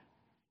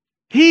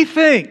 he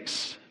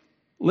thinks,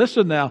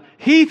 listen now,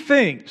 he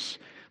thinks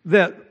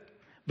that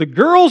the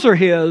girls are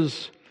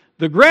his,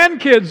 the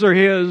grandkids are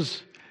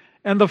his,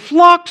 and the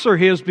flocks are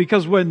his,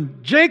 because when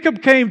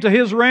Jacob came to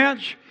his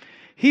ranch,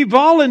 he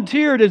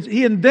volunteered,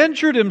 he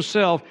indentured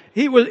himself.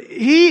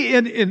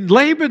 In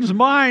Laban's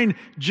mind,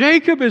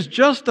 Jacob is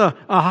just a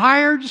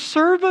hired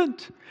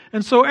servant.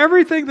 And so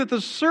everything that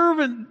the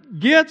servant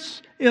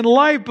gets in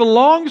life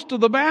belongs to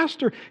the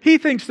master. He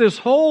thinks this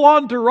whole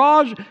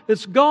entourage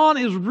that's gone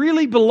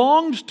really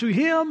belongs to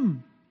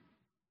him.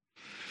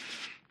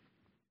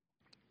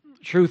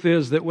 Truth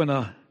is that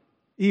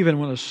even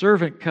when a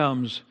servant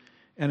comes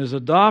and is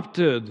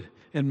adopted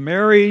and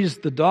marries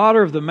the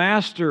daughter of the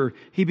master,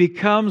 he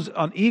becomes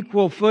on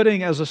equal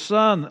footing as a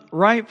son,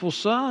 rightful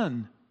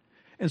son.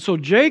 And so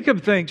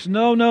Jacob thinks,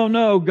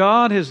 no,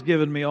 God has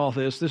given me all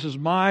this. This is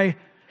my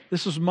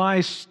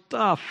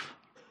stuff.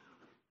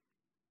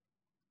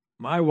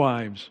 My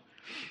wives,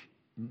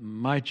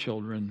 my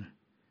children,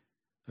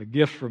 a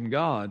gift from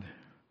God.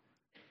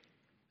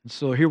 And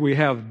so here we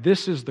have,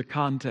 this is the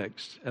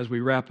context as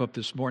we wrap up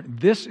this morning.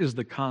 This is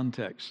the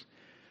context.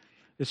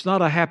 It's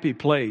not a happy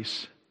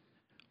place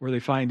where they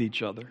find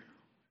each other.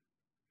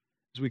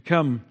 As we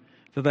come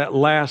to that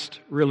last,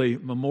 really,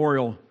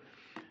 memorial,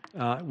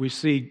 we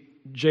see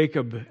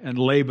Jacob and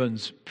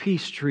Laban's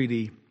peace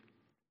treaty,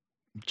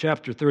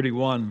 chapter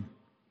 31.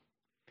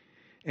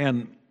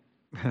 And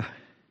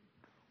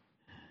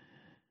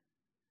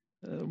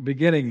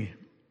beginning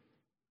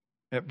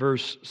at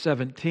verse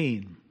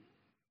 17.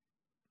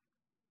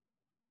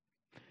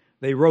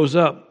 They rose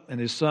up, and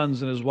his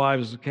sons and his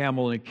wives, the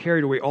camel, and he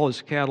carried away all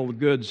his cattle, the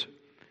goods,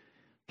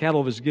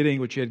 cattle of his getting,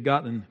 which he had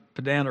gotten in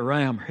Padan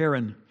Aram,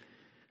 Haran,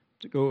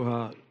 to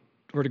go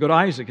to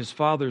Isaac, his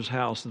father's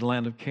house, in the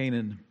land of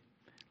Canaan.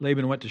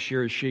 Laban went to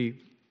shear his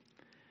sheep.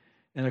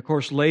 And of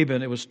course,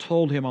 Laban, it was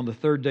told him on the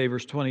third day,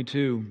 verse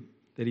 22,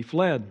 that he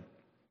fled.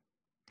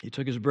 He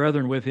took his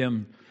brethren with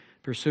him,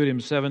 pursued him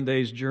 7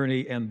 days'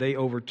 journey, and they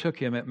overtook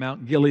him at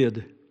Mount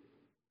Gilead.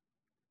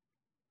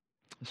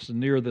 This is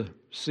near the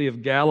Sea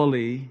of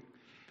Galilee.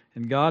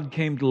 And God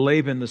came to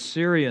Laban the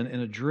Syrian in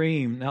a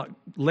dream. Now,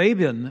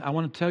 Laban, I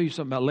want to tell you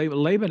something about Laban.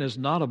 Laban is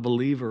not a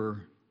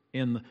believer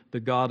in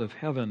the God of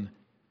heaven.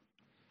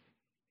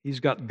 He's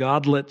got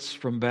godlets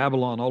from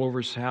Babylon all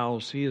over his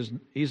house.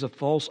 He's a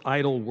false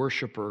idol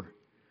worshiper.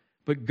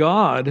 But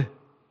God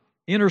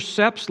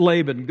intercepts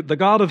Laban, the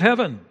God of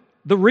heaven,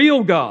 the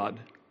real God,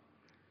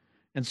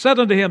 and said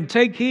unto him,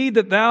 Take heed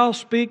that thou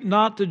speak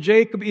not to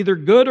Jacob either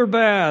good or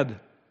bad.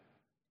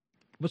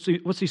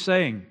 What's he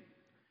saying?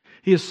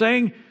 He is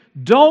saying,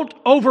 don't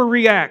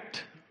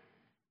overreact.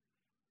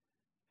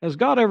 Has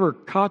God ever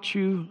caught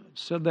you,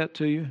 said that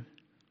to you?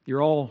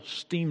 You're all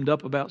steamed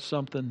up about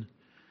something.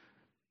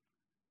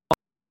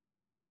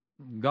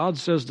 God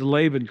says to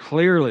Laban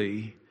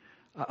clearly,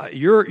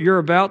 you're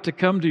about to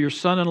come to your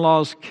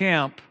son-in-law's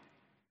camp,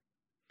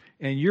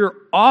 and you're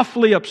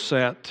awfully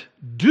upset.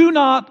 Do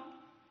not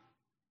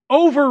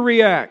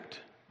overreact.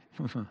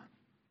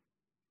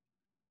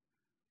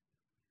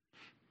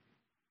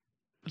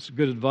 That's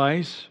good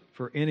advice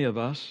for any of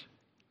us.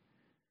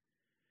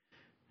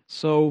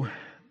 So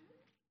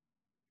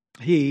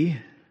he,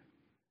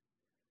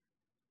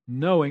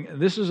 knowing,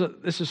 this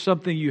is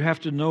something you have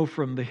to know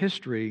from the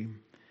history.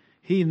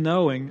 He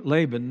knowing,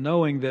 Laban,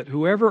 knowing that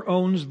whoever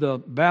owns the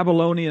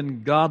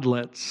Babylonian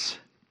godlets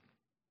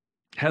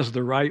has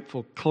the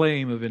rightful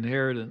claim of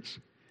inheritance.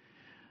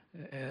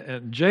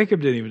 And Jacob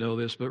didn't even know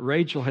this, but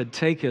Rachel had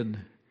taken,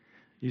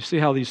 you see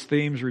how these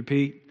themes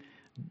repeat?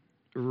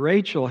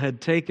 Rachel had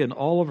taken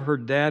all of her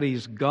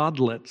daddy's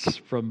godlets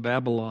from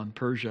Babylon,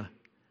 Persia,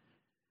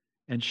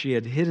 and she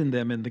had hidden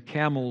them in the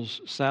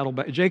camel's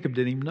saddlebag. Jacob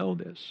didn't even know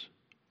this.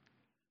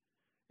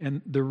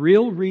 And the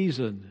real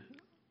reason,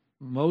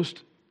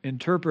 most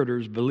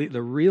interpreters believe,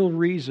 the real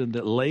reason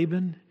that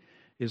Laban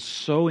is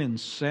so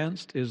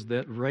incensed is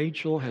that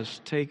Rachel has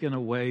taken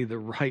away the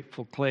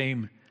rightful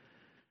claim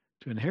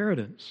to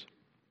inheritance.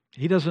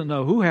 He doesn't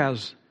know who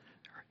has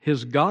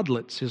his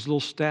godlets, his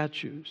little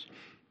statues,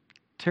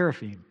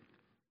 teraphim.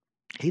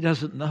 He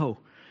doesn't know,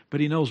 but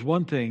he knows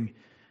one thing: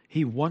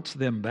 he wants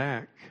them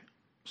back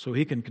so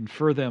he can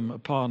confer them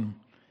upon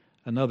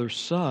another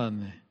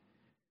son.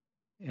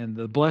 And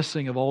the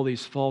blessing of all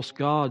these false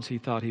gods he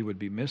thought he would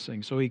be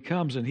missing. So he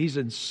comes and he's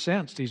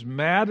incensed. He's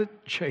mad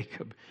at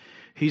Jacob.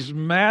 He's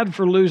mad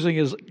for losing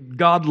his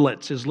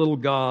godlets, his little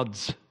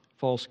gods,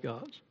 false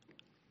gods.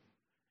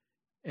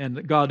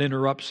 And God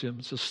interrupts him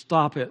and says,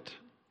 Stop it.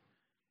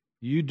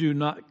 You do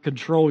not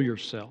control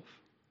yourself.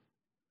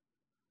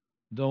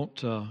 Don't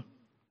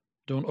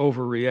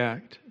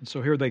overreact. And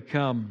so here they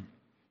come.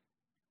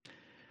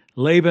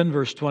 Laban,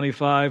 verse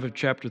 25 of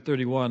chapter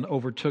 31,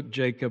 overtook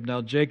Jacob.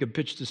 Now Jacob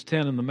pitched his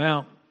tent in the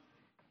Mount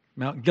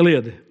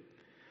Gilead,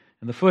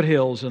 and the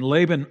foothills, and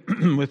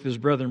Laban with his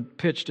brethren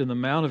pitched in the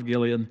Mount of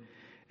Gilead.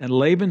 And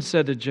Laban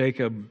said to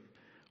Jacob,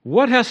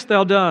 What hast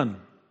thou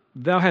done?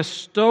 Thou hast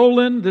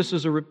stolen. This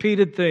is a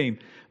repeated theme.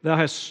 Thou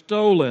hast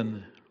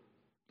stolen.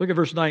 Look at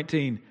verse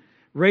 19.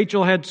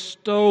 Rachel had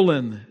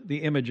stolen the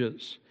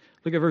images.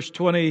 Look at verse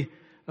 20.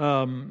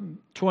 And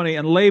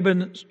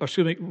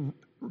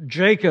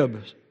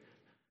Jacob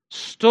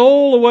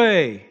stole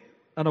away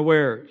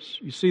unawares.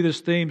 You see, this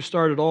theme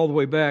started all the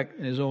way back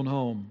in his own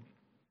home.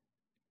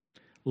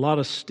 A lot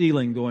of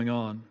stealing going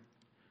on.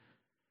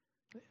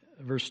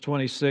 Verse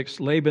 26,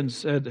 Laban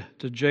said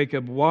to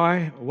Jacob,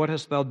 Why? What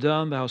hast thou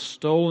done? Thou hast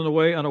stolen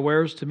away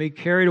unawares to me,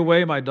 carried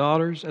away my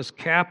daughters as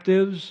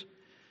captives,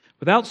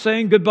 without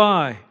saying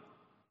goodbye,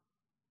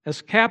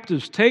 as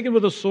captives taken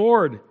with a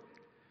sword.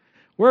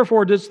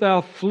 Wherefore didst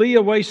thou flee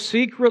away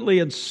secretly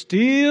and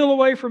steal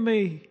away from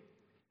me?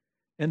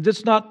 And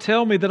didst not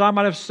tell me that I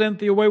might have sent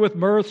thee away with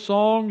mirth,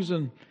 songs,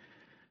 and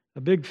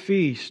a big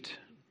feast?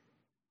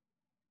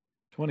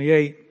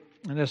 28,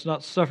 and hast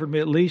not suffered me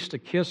at least to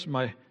kiss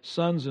my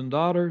sons and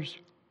daughters,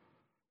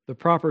 the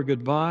proper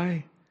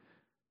goodbye.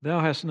 Thou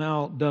hast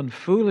now done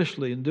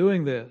foolishly in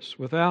doing this,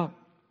 without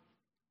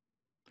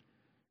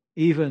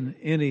even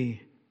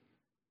any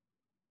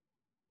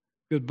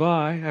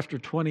goodbye after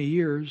 20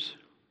 years.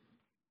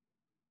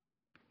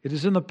 It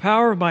is in the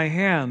power of my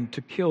hand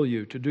to kill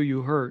you, to do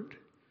you hurt.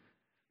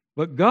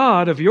 But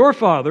God of your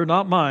father,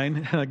 not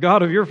mine,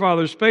 God of your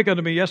father spake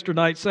unto me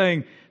yesternight,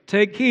 saying,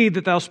 Take heed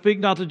that thou speak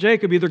not to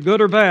Jacob either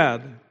good or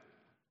bad.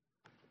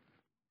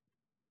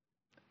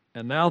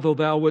 And now, though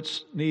thou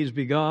wouldst needs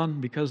be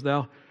gone, because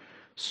thou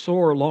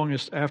sore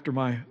longest after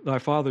thy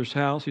father's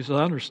house, he said,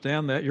 I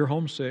understand that, you're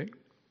homesick.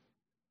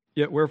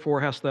 Yet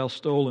wherefore hast thou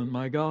stolen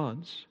my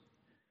gods?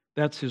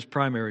 That's his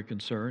primary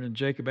concern. And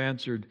Jacob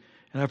answered,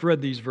 and I've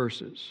read these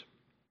verses.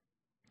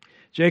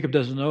 Jacob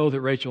doesn't know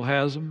that Rachel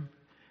has them.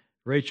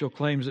 Rachel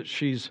claims that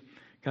she's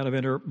kind of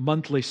in her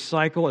monthly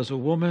cycle as a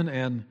woman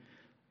and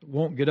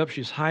won't get up.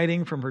 She's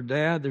hiding from her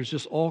dad. There's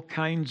just all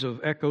kinds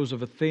of echoes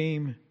of a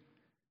theme.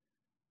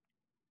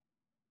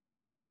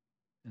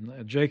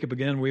 And Jacob,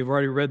 again, we've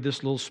already read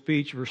this little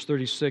speech, verse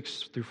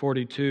 36 through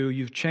 42.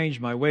 You've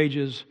changed my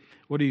wages.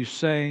 What are you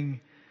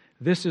saying?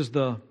 This is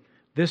the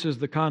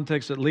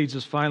context that leads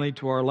us finally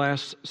to our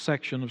last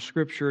section of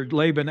Scripture.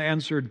 Laban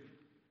answered,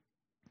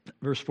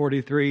 verse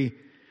 43,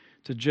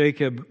 to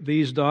Jacob,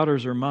 these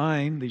daughters are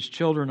mine, these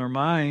children are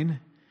mine,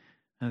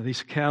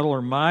 these cattle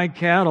are my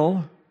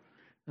cattle,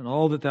 and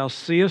all that thou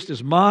seest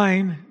is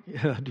mine.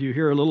 Do you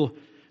hear a little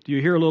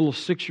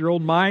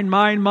 6-year-old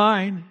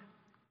mine?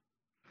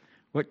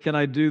 What can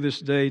I do this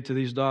day to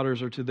these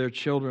daughters or to their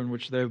children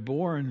which they have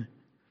borne?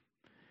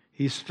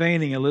 He's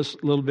feigning a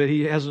little bit.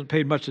 He hasn't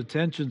paid much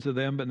attention to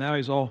them, but now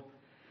he's all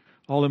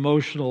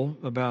emotional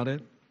about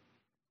it.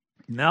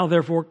 Now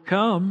therefore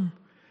come,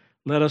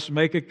 let us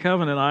make a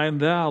covenant, I and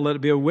thou. Let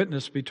it be a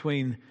witness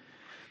between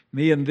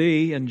me and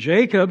thee. And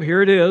Jacob,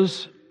 here it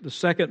is, the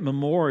second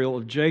memorial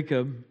of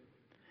Jacob.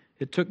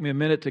 It took me a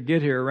minute to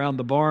get here around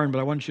the barn, but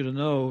I want you to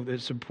know that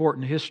it's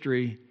important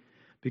history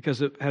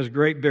because it has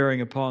great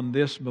bearing upon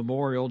this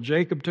memorial.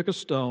 Jacob took a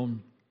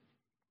stone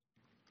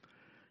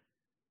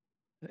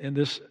in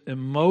this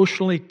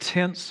emotionally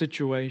tense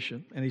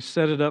situation, and he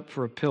set it up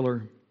for a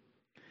pillar.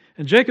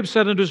 And Jacob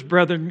said unto his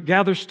brethren,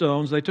 Gather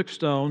stones. They took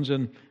stones,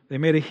 and they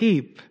made a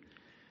heap.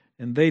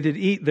 And they did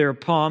eat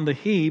thereupon the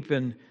heap,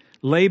 and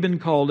Laban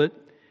called it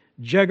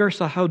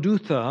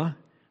Jegar-sahadutha,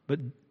 but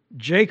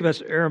Jacob,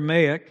 that's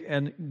Aramaic,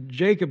 and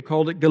Jacob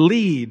called it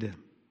Gilead.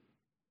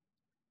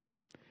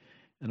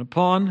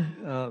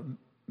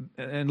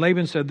 And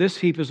Laban said, This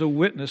heap is a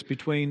witness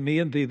between me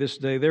and thee this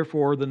day.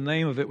 Therefore, the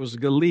name of it was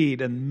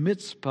Gilead, and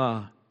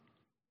Mizpah,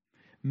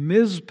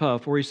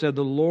 for he said,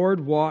 The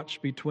Lord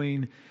watch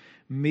between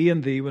me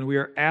and thee when we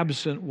are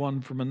absent one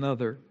from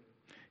another.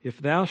 If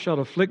thou shalt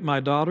afflict my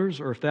daughters,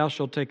 or if thou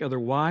shalt take other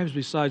wives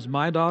besides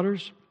my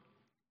daughters,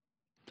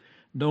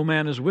 no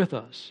man is with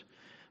us.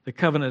 The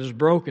covenant is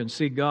broken.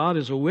 See, God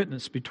is a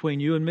witness between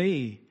you and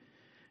me.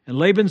 And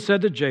Laban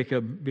said to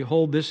Jacob,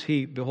 Behold this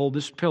heap, behold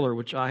this pillar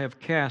which I have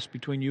cast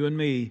between you and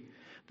me.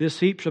 This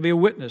heap shall be a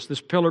witness,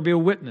 this pillar be a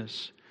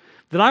witness,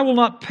 that I will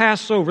not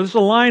pass over. This is a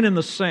line in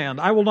the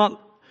sand. I will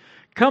not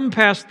come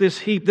past this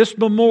heap, this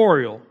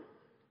memorial,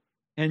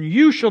 and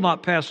you shall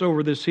not pass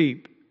over this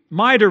heap,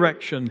 my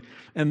direction,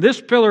 and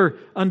this pillar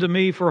unto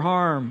me for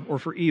harm or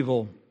for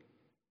evil.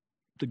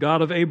 The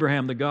God of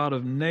Abraham, the God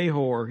of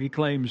Nahor, he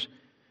claims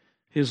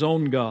his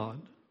own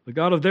God. The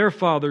God of their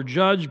father,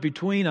 judge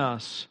between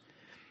us.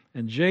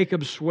 And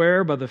Jacob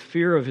sware by the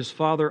fear of his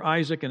father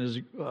Isaac and his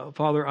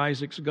father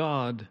Isaac's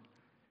God.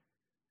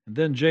 And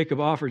then Jacob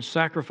offered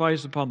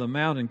sacrifice upon the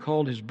mount and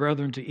called his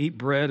brethren to eat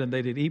bread, and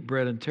they did eat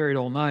bread and tarried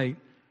all night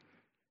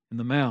in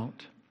the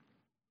mount.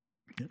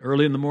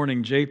 Early in the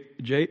morning,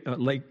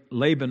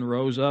 Laban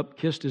rose up,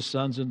 kissed his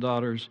sons and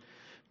daughters,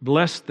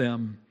 blessed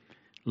them.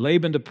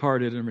 Laban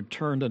departed and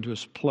returned unto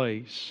his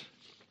place.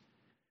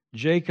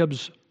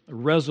 Jacob's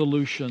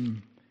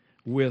resolution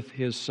with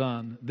his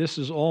son. This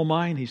is all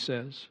mine, he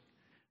says.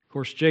 Of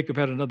course, Jacob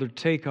had another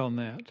take on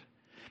that.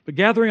 But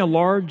gathering a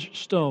large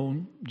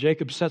stone,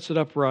 Jacob sets it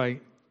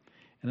upright.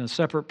 In a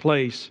separate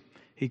place,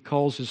 he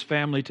calls his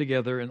family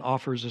together and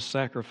offers a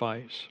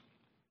sacrifice.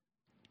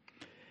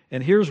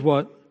 And here's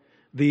what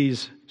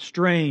these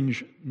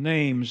strange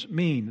names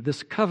mean.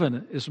 This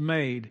covenant is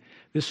made.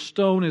 This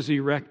stone is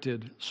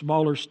erected.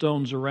 Smaller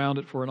stones around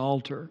it for an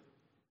altar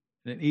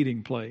and an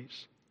eating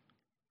place.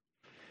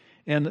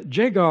 And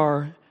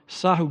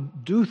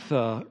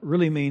Jegar-sahadutha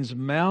really means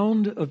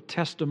mound of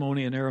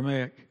testimony in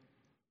Aramaic.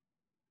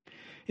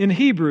 In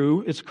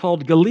Hebrew, it's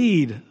called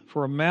Gilead,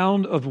 for a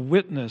mound of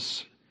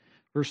witness.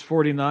 Verse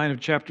 49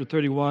 of chapter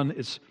 31,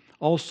 it's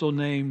also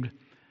named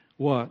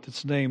what?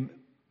 It's named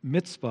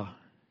Mizpah,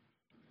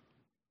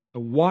 a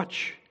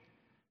watchtower.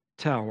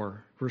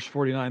 Verse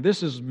 49,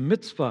 this is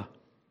Mizpah.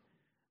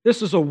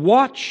 This is a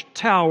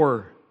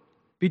watchtower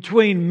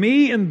between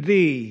me and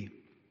thee.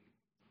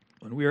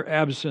 When we are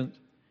absent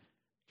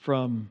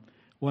from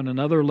one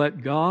another,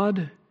 let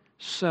God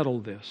settle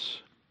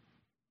this.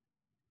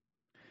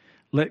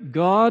 Let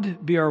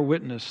God be our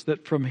witness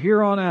that from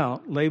here on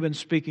out, Laban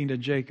speaking to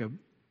Jacob,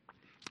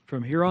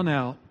 from here on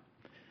out,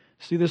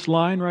 see this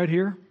line right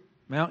here,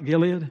 Mount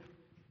Gilead?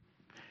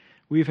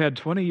 We've had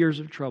 20 years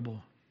of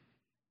trouble.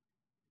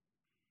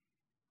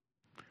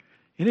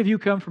 Any of you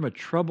come from a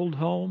troubled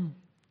home?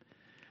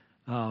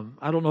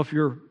 I don't know if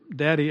your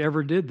daddy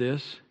ever did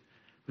this,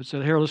 but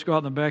said, "Here, let's go out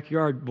in the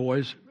backyard,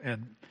 boys,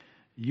 and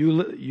you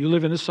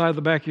live in this side of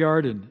the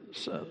backyard, and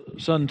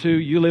son too,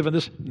 you live in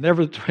this."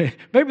 Never.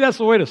 Maybe that's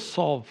the way to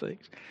solve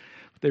things.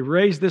 But they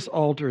raised this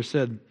altar,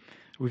 said,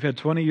 "We've had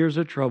 20 years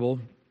of trouble.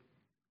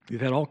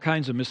 We've had all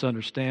kinds of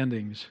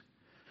misunderstandings.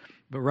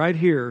 But right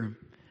here,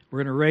 we're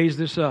going to raise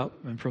this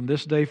up, and from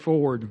this day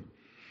forward,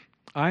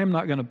 I am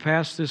not going to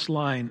pass this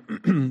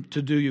line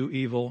to do you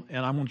evil,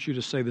 and I want you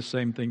to say the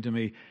same thing to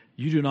me.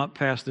 You do not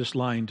pass this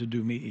line to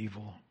do me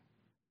evil."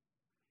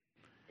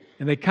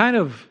 And they kind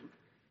of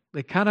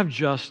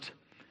just,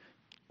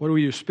 what do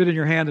we do? Spit in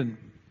your hand and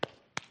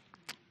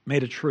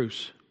made a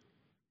truce.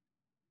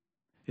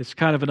 It's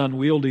kind of an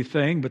unwieldy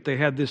thing, but they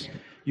had this,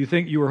 you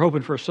think you were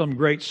hoping for some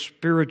great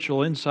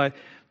spiritual insight.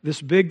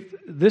 This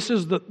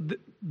is the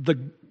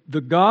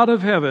God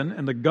of heaven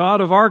and the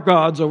God of our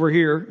gods over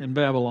here in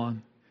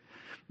Babylon.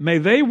 May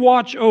they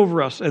watch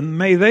over us, and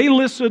may they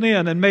listen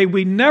in, and may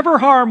we never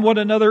harm one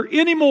another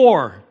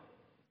anymore.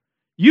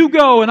 You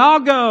go and I'll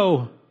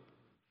go.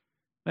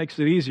 Makes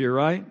it easier,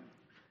 right?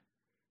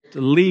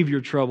 To leave your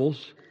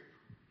troubles.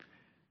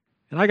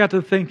 And I got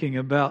to thinking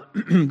about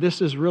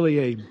this is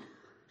really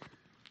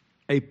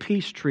a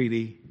peace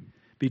treaty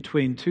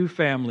between two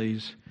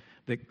families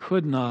that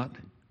could not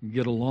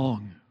get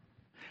along.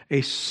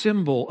 A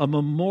symbol, a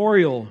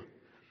memorial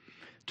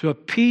to a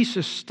peace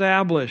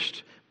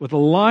established with a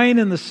line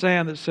in the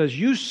sand that says,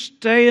 you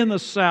stay in the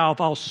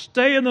south, I'll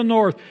stay in the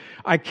north.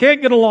 I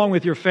can't get along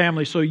with your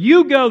family, so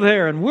you go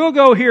there and we'll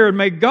go here. And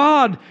may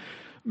God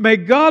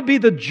be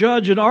the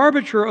judge and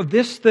arbiter of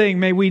this thing.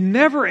 May we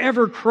never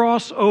ever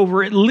cross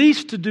over, at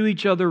least to do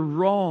each other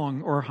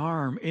wrong or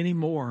harm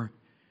anymore.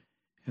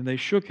 And they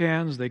shook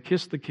hands, they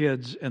kissed the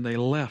kids, and they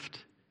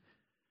left.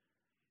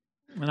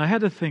 And I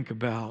had to think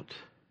about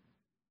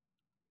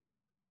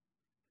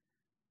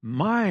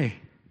my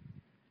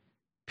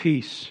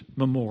peace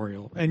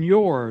memorial and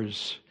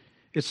yours.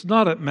 It's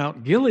not at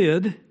Mount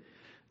Gilead,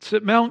 it's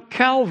at Mount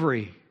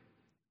Calvary.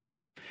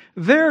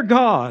 Their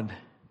God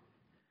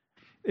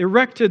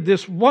erected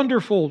this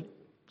wonderful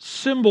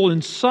symbol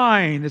and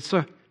sign. It's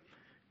an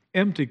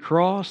empty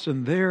cross,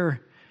 and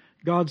there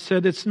God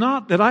said, it's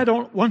not that I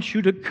don't want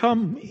you to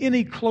come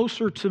any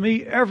closer to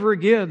me ever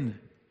again.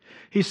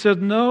 He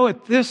said, no,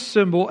 at this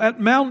symbol, at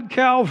Mount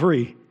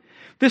Calvary,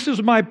 this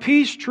is my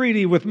peace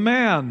treaty with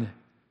man.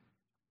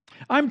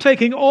 I'm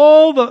taking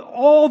all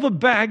the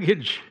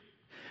baggage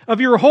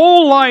of your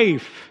whole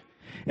life,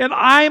 and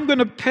I'm going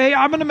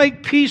to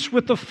make peace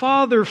with the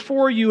Father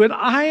for you, and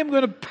I am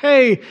going to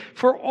pay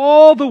for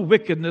all the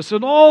wickedness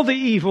and all the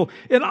evil,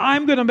 and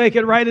I'm going to make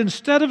it right.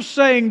 Instead of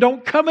saying,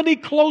 don't come any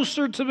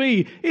closer to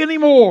me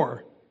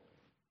anymore.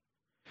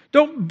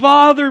 Don't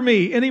bother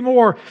me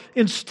anymore.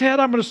 Instead,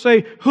 I'm going to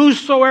say,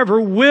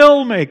 whosoever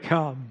will may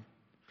come.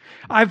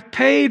 I've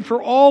paid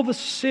for all the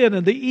sin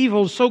and the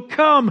evil, so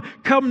come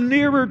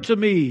nearer to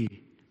me.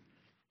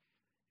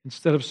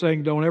 Instead of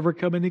saying, don't ever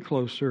come any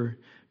closer,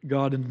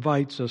 God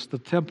invites us. The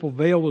temple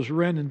veil was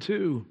rent in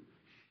two,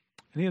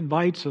 and He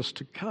invites us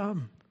to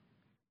come,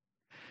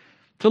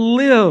 to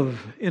live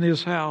in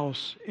His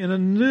house in a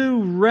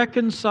new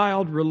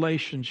reconciled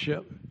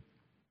relationship.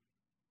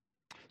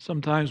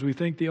 Sometimes we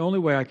think the only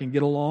way I can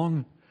get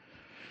along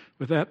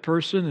with that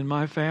person in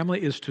my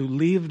family is to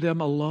leave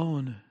them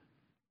alone,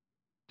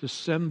 to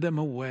send them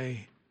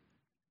away.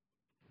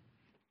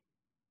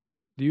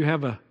 Do you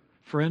have a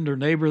friend or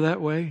neighbor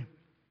that way?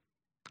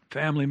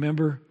 Family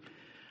member?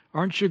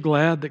 Aren't you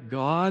glad that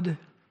God,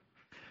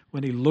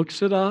 when He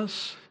looks at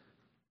us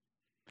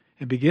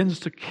and begins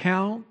to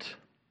count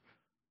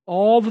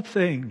all the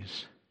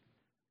things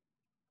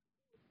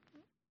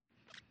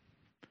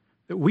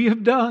that we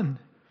have done,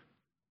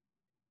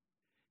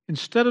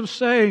 instead of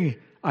saying,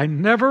 I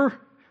never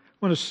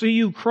want to see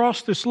you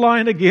cross this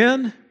line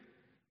again,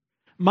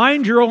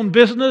 mind your own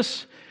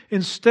business,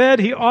 instead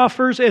He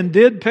offers and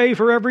did pay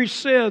for every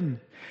sin,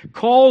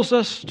 calls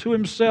us to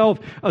Himself,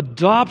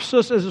 adopts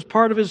us as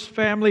part of His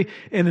family,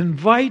 and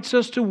invites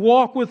us to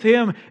walk with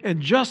Him.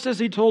 And just as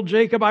He told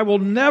Jacob, I will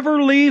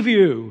never leave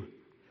you,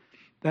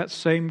 that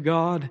same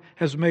God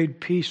has made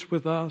peace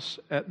with us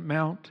at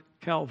Mount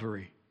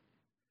Calvary.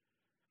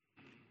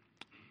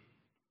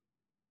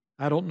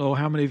 I don't know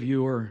how many of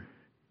you are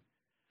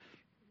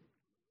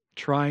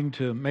trying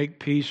to make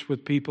peace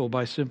with people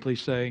by simply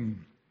saying,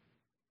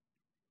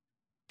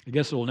 I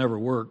guess it will never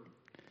work.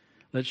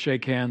 Let's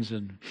shake hands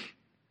and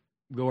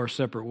go our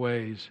separate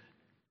ways.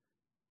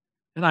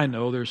 And I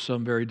know there's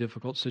some very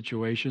difficult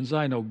situations.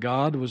 I know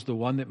God was the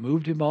one that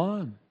moved him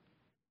on.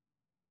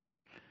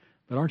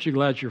 But aren't you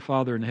glad your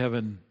Father in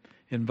heaven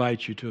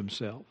invites you to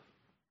Himself?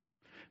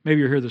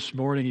 Maybe you're here this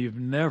morning, you've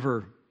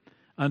never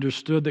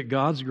understood that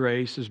God's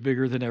grace is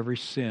bigger than every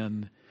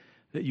sin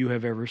that you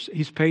have ever seen.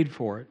 He's paid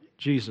for it.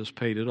 Jesus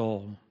paid it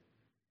all.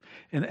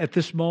 And at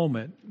this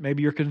moment,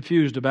 maybe you're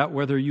confused about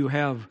whether you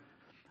have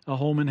a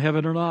home in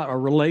heaven or not, a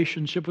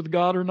relationship with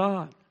God or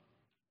not.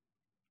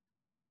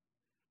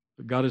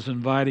 But God is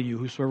inviting you,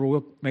 whosoever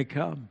will may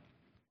come.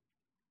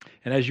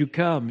 And as you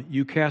come,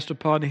 you cast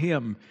upon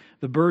Him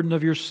the burden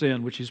of your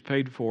sin, which He's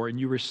paid for, and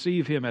you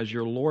receive Him as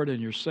your Lord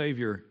and your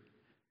Savior.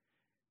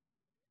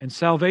 And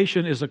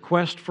salvation is a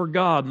quest for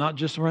God, not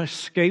just an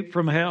escape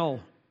from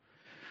hell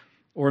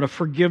or a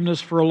forgiveness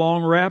for a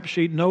long rap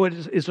sheet. No, it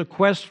is a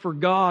quest for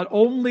God.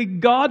 Only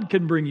God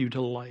can bring you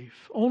to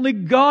life. Only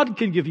God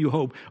can give you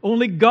hope.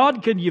 Only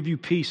God can give you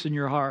peace in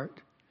your heart.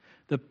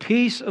 The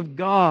peace of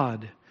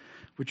God,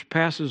 which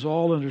passes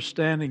all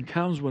understanding,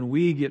 comes when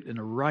we get in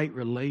a right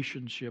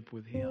relationship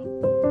with Him.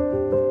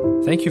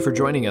 Thank you for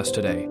joining us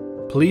today.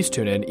 Please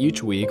tune in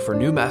each week for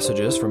new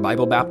messages from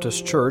Bible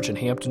Baptist Church in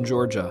Hampton,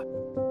 Georgia.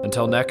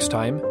 Until next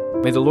time,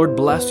 may the Lord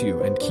bless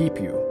you and keep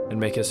you and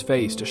make His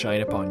face to shine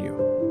upon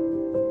you.